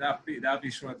 That'd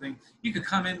be sort of thing. You could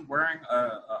come in wearing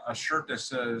a shirt that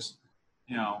says,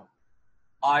 you know,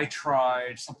 I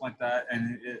tried, something like that,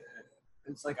 and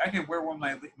it's like I could wear one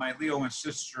of my Leo and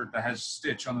Sis shirt that has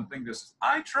Stitch on the thing that says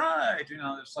I tried. You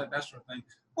know, it's like that sort of thing.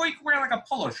 Or you can wear like a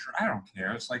polo shirt. I don't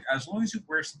care. It's like as long as you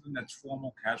wear something that's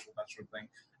formal, casual, that sort of thing,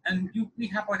 and we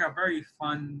have like a very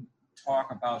fun talk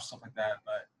about stuff like that.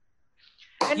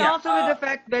 But And yeah, also with the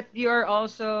fact that you're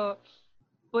also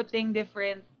putting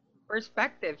different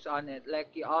perspectives on it. Like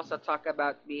you also talk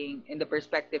about being in the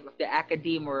perspective of the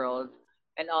academe world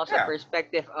and also yeah,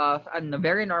 perspective of a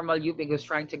very normal Yuping who's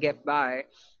trying to get by.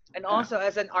 And yeah, also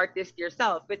as an artist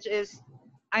yourself, which is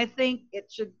I think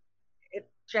it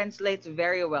translates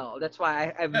very well. That's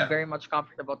why I'm yeah, very much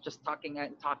comfortable just talking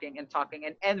and talking and talking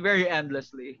and very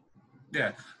endlessly.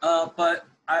 yeah. But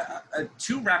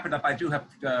to wrap it up, I do have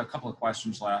a couple of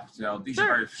questions left. So these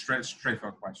are Sure. very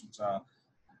straightforward questions.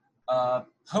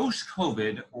 Post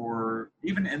COVID, or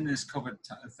even in this COVID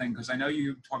thing, because I know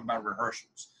you talk about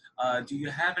rehearsals. Do you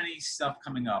have any stuff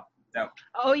coming up that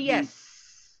Oh you?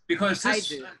 yes. Because I this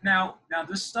do. now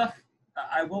this stuff.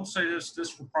 I will say this: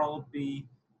 this will probably be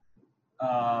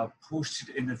posted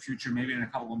in the future, maybe in a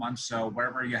couple of months. So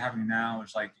whatever you're having now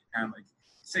is like kind of like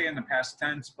say in the past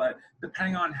tense, but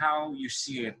depending on how you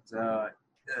see it,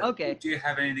 Okay. do you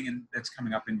have anything that's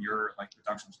coming up in your like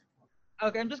productions?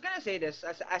 Okay, I'm just gonna say this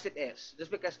as it is, just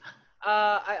because,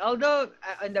 although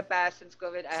in the past since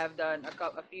COVID, I have done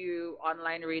a few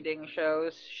online reading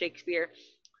shows, Shakespeare,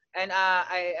 and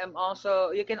I am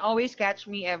also. You can always catch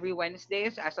me every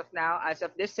Wednesdays as of now, as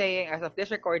of this saying, as of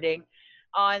this recording,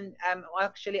 on I'm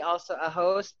actually also a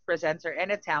host, presenter,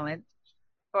 and a talent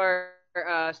for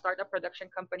a startup production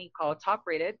company called Top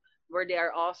Rated, where they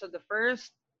are also the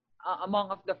first among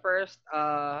of the first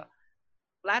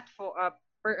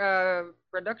platform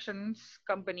productions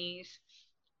companies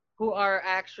who are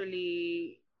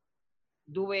actually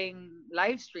doing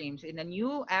live streams in a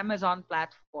new Amazon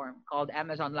platform called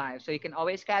Amazon Live. So you can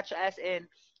always catch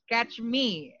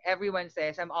me every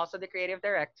Wednesdays. I'm also the creative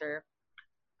director.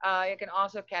 You can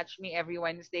also catch me every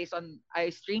Wednesdays on I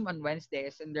stream on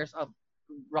Wednesdays, and there's a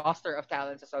roster of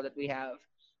talents as well that we have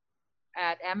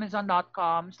at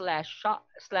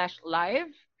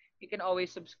amazon.com/shop/live. You can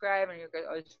always subscribe and you can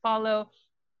always follow.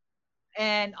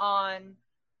 And on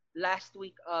last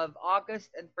week of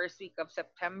August and first week of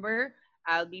September,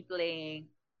 I'll be playing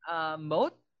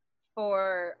Moat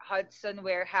for Hudson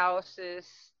Warehouse's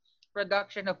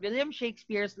production of William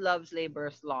Shakespeare's Love's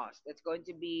Labour's Lost. It's going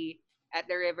to be at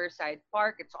the Riverside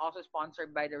Park. It's also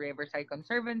sponsored by the Riverside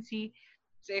Conservancy.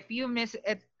 So if you miss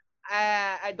it,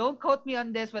 I don't quote me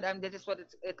on this, but this is what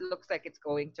it looks like it's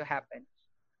going to happen.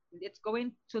 It's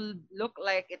going to look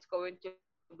like it's going to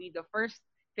be the first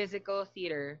physical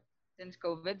theater since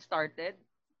COVID started.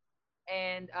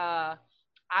 And I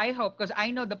hope, because I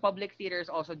know the public theater is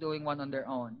also doing one on their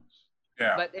own.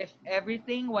 Yeah. But if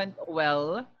everything went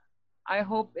well, I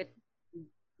hope it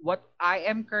what I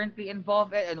am currently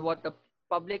involved in and what the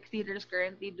public theater is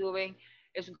currently doing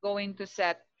is going to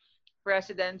set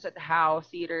precedents at how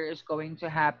theater is going to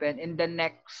happen in the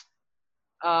next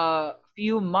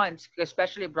few months,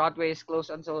 especially Broadway is closed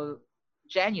until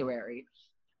January.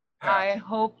 Yeah. I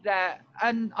hope that,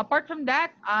 and apart from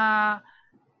that,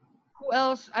 who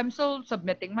else? I'm still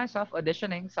submitting myself,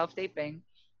 auditioning, self-taping,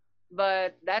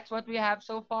 but that's what we have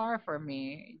so far for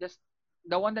me. Just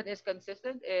the one that is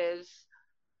consistent is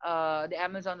the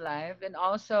Amazon Live, and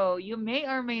also you may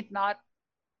or may not.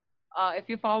 If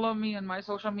you follow me on my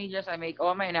social medias, I make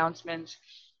all my announcements.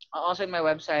 Also in my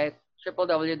website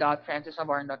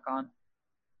www.francisnavarn.com.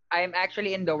 I am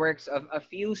actually in the works of a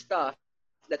few stuff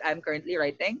that I'm currently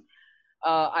writing.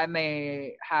 I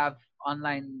may have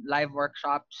online live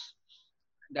workshops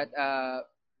that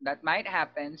that might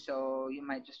happen. So you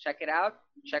might just check it out.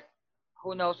 Check.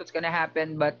 Who knows what's gonna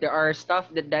happen? But there are stuff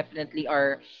that definitely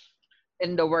are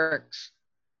in the works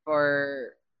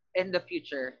for in the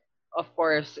future. Of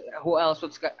course, who else?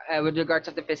 With regards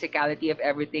to the physicality of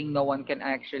everything, no one can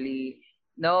actually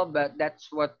know. But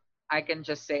that's what I can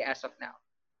just say as of now.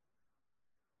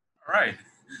 All right.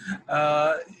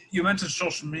 You mentioned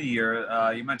social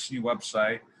media. You mentioned your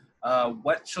website.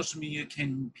 What social media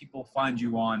can people find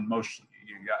you on mostly?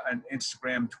 You got an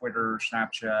Instagram, Twitter,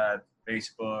 Snapchat, Oh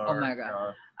Facebook, my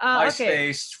god.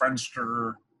 Okay. MySpace,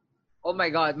 Friendster. Oh my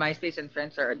god, MySpace and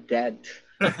friends are dead.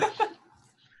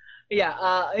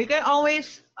 Yeah, you can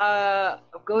always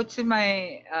go to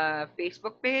my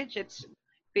Facebook page. It's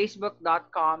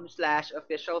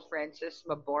facebook.com/official Francis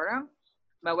Maborang.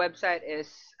 My website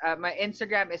is my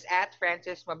Instagram is at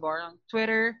Francis Maborang.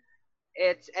 Twitter,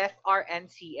 it's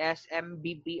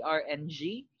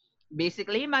FRNCSMBBRNG.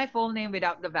 Basically, my full name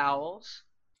without the vowels.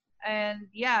 And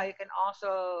yeah, you can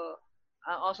also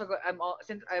go.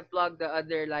 Since I plug the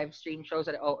other live stream shows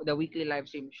the weekly live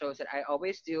stream shows that I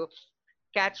always do.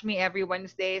 Catch me every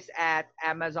Wednesdays at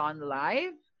Amazon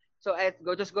Live. So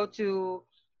go to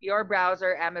your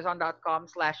browser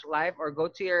amazon.com/live or go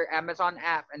to your Amazon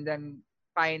app and then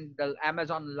find the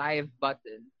Amazon Live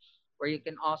button where you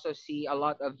can also see a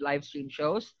lot of live stream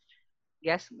shows.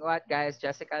 Guess what, guys?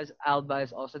 Jessica Alba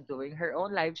is also doing her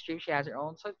own live stream. She has her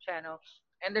own sub channel,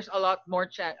 and there's a lot more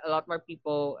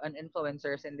people and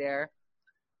influencers in there.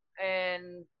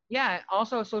 And yeah,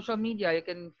 also social media. You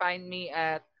can find me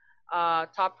at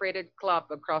Top Rated Club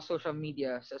across social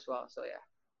medias as well. So yeah.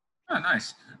 Oh,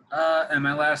 nice. And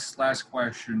my last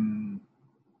question,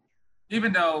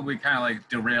 even though we kind of like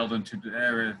derailed into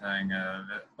everything,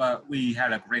 but we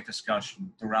had a great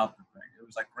discussion throughout the thing. It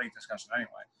was like great discussion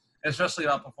anyway, especially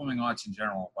about performing arts in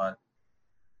general. But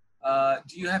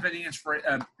do you have any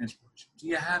inspiration? Do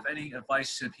you have any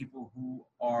advice to people who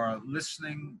are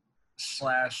listening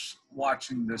 /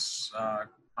 watching this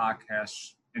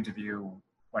podcast interview?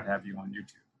 what have you on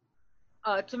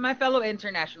YouTube. To my fellow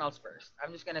internationals first,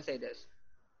 I'm just gonna say this.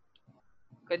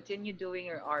 Continue doing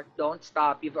your art. Don't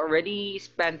stop. You've already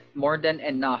spent more than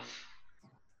enough.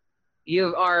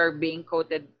 You are being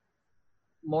quoted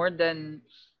more than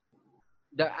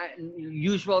the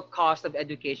usual cost of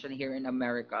education here in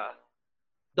America.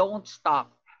 Don't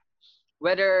stop.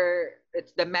 Whether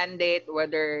it's the mandate,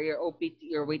 whether your OPT,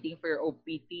 you're waiting for your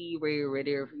OPT,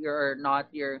 whether you're not,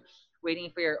 you're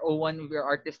waiting for your O1 with your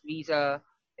artist visa.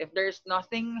 If there's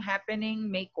nothing happening,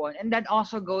 make one, and that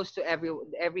also goes to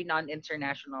every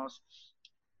non-internationals.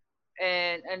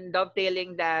 And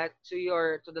dovetailing that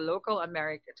to the local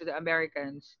America to the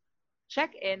Americans,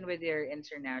 check in with your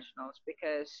internationals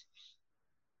because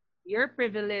your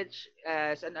privilege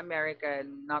as an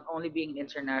American, not only being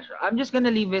international. I'm just gonna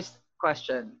leave this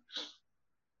question.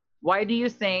 Why do you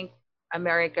think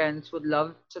Americans would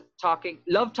love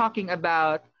talking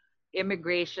about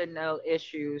immigrational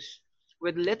issues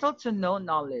with little to no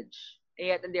knowledge, and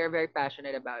yet they're very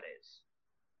passionate about it?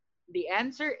 The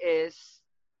answer is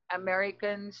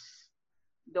Americans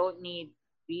don't need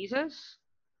visas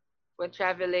when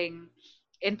traveling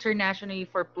internationally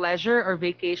for pleasure or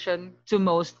vacation to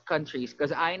most countries.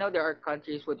 Because I know there are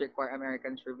countries would require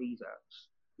Americans for visa.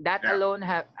 That Yeah. alone,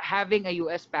 having a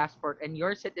U.S. passport and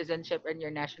your citizenship and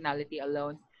your nationality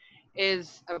alone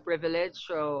is a privilege.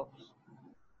 So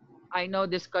I know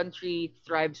this country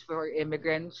thrives for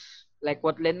immigrants. Like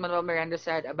what Lin Manuel Miranda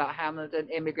said about Hamilton,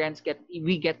 immigrants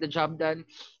we get the job done.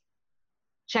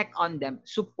 Check on them,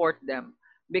 support them,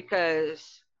 because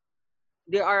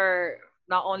they are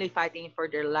not only fighting for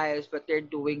their lives, but they're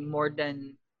doing more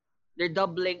than they're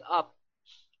doubling up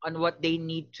on what they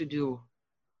need to do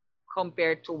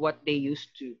compared to what they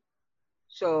used to.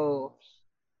 So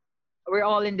we're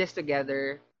all in this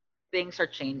together. Things are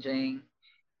changing.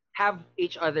 Have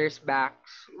each other's backs.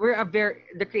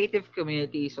 The creative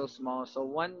community is so small, so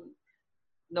one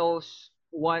knows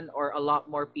one or a lot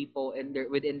more people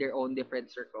within their own different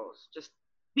circles. Just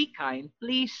be kind,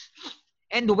 please,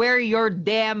 and wear your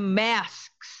damn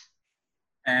masks.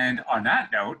 And on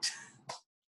that note,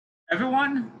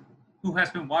 everyone who has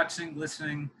been watching,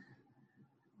 listening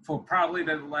for probably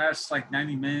the last like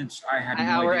 90 minutes, I had An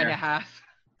no hour idea. and a half.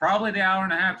 Probably the hour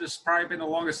and a half. This has probably been the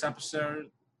longest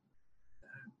episode.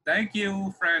 Thank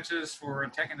you, Francis, for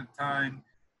taking the time.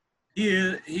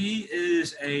 He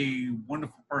is a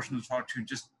wonderful person to talk to.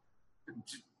 Just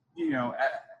you know,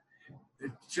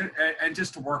 and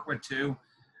just to work with too.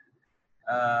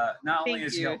 Not only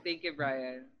is Thank you,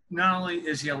 Brian. Not only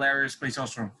is he hilarious, but he's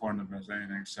also informative as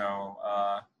anything. So,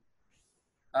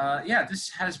 yeah, this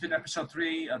has been episode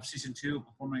 3 of season 2 of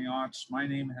Performing Arts. My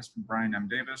name has been Brian M.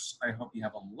 Davis. I hope you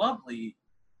have a lovely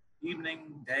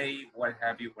evening, day, what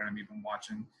have you, whenever you've been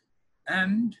watching.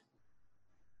 And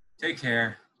take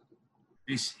care.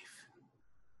 Be safe.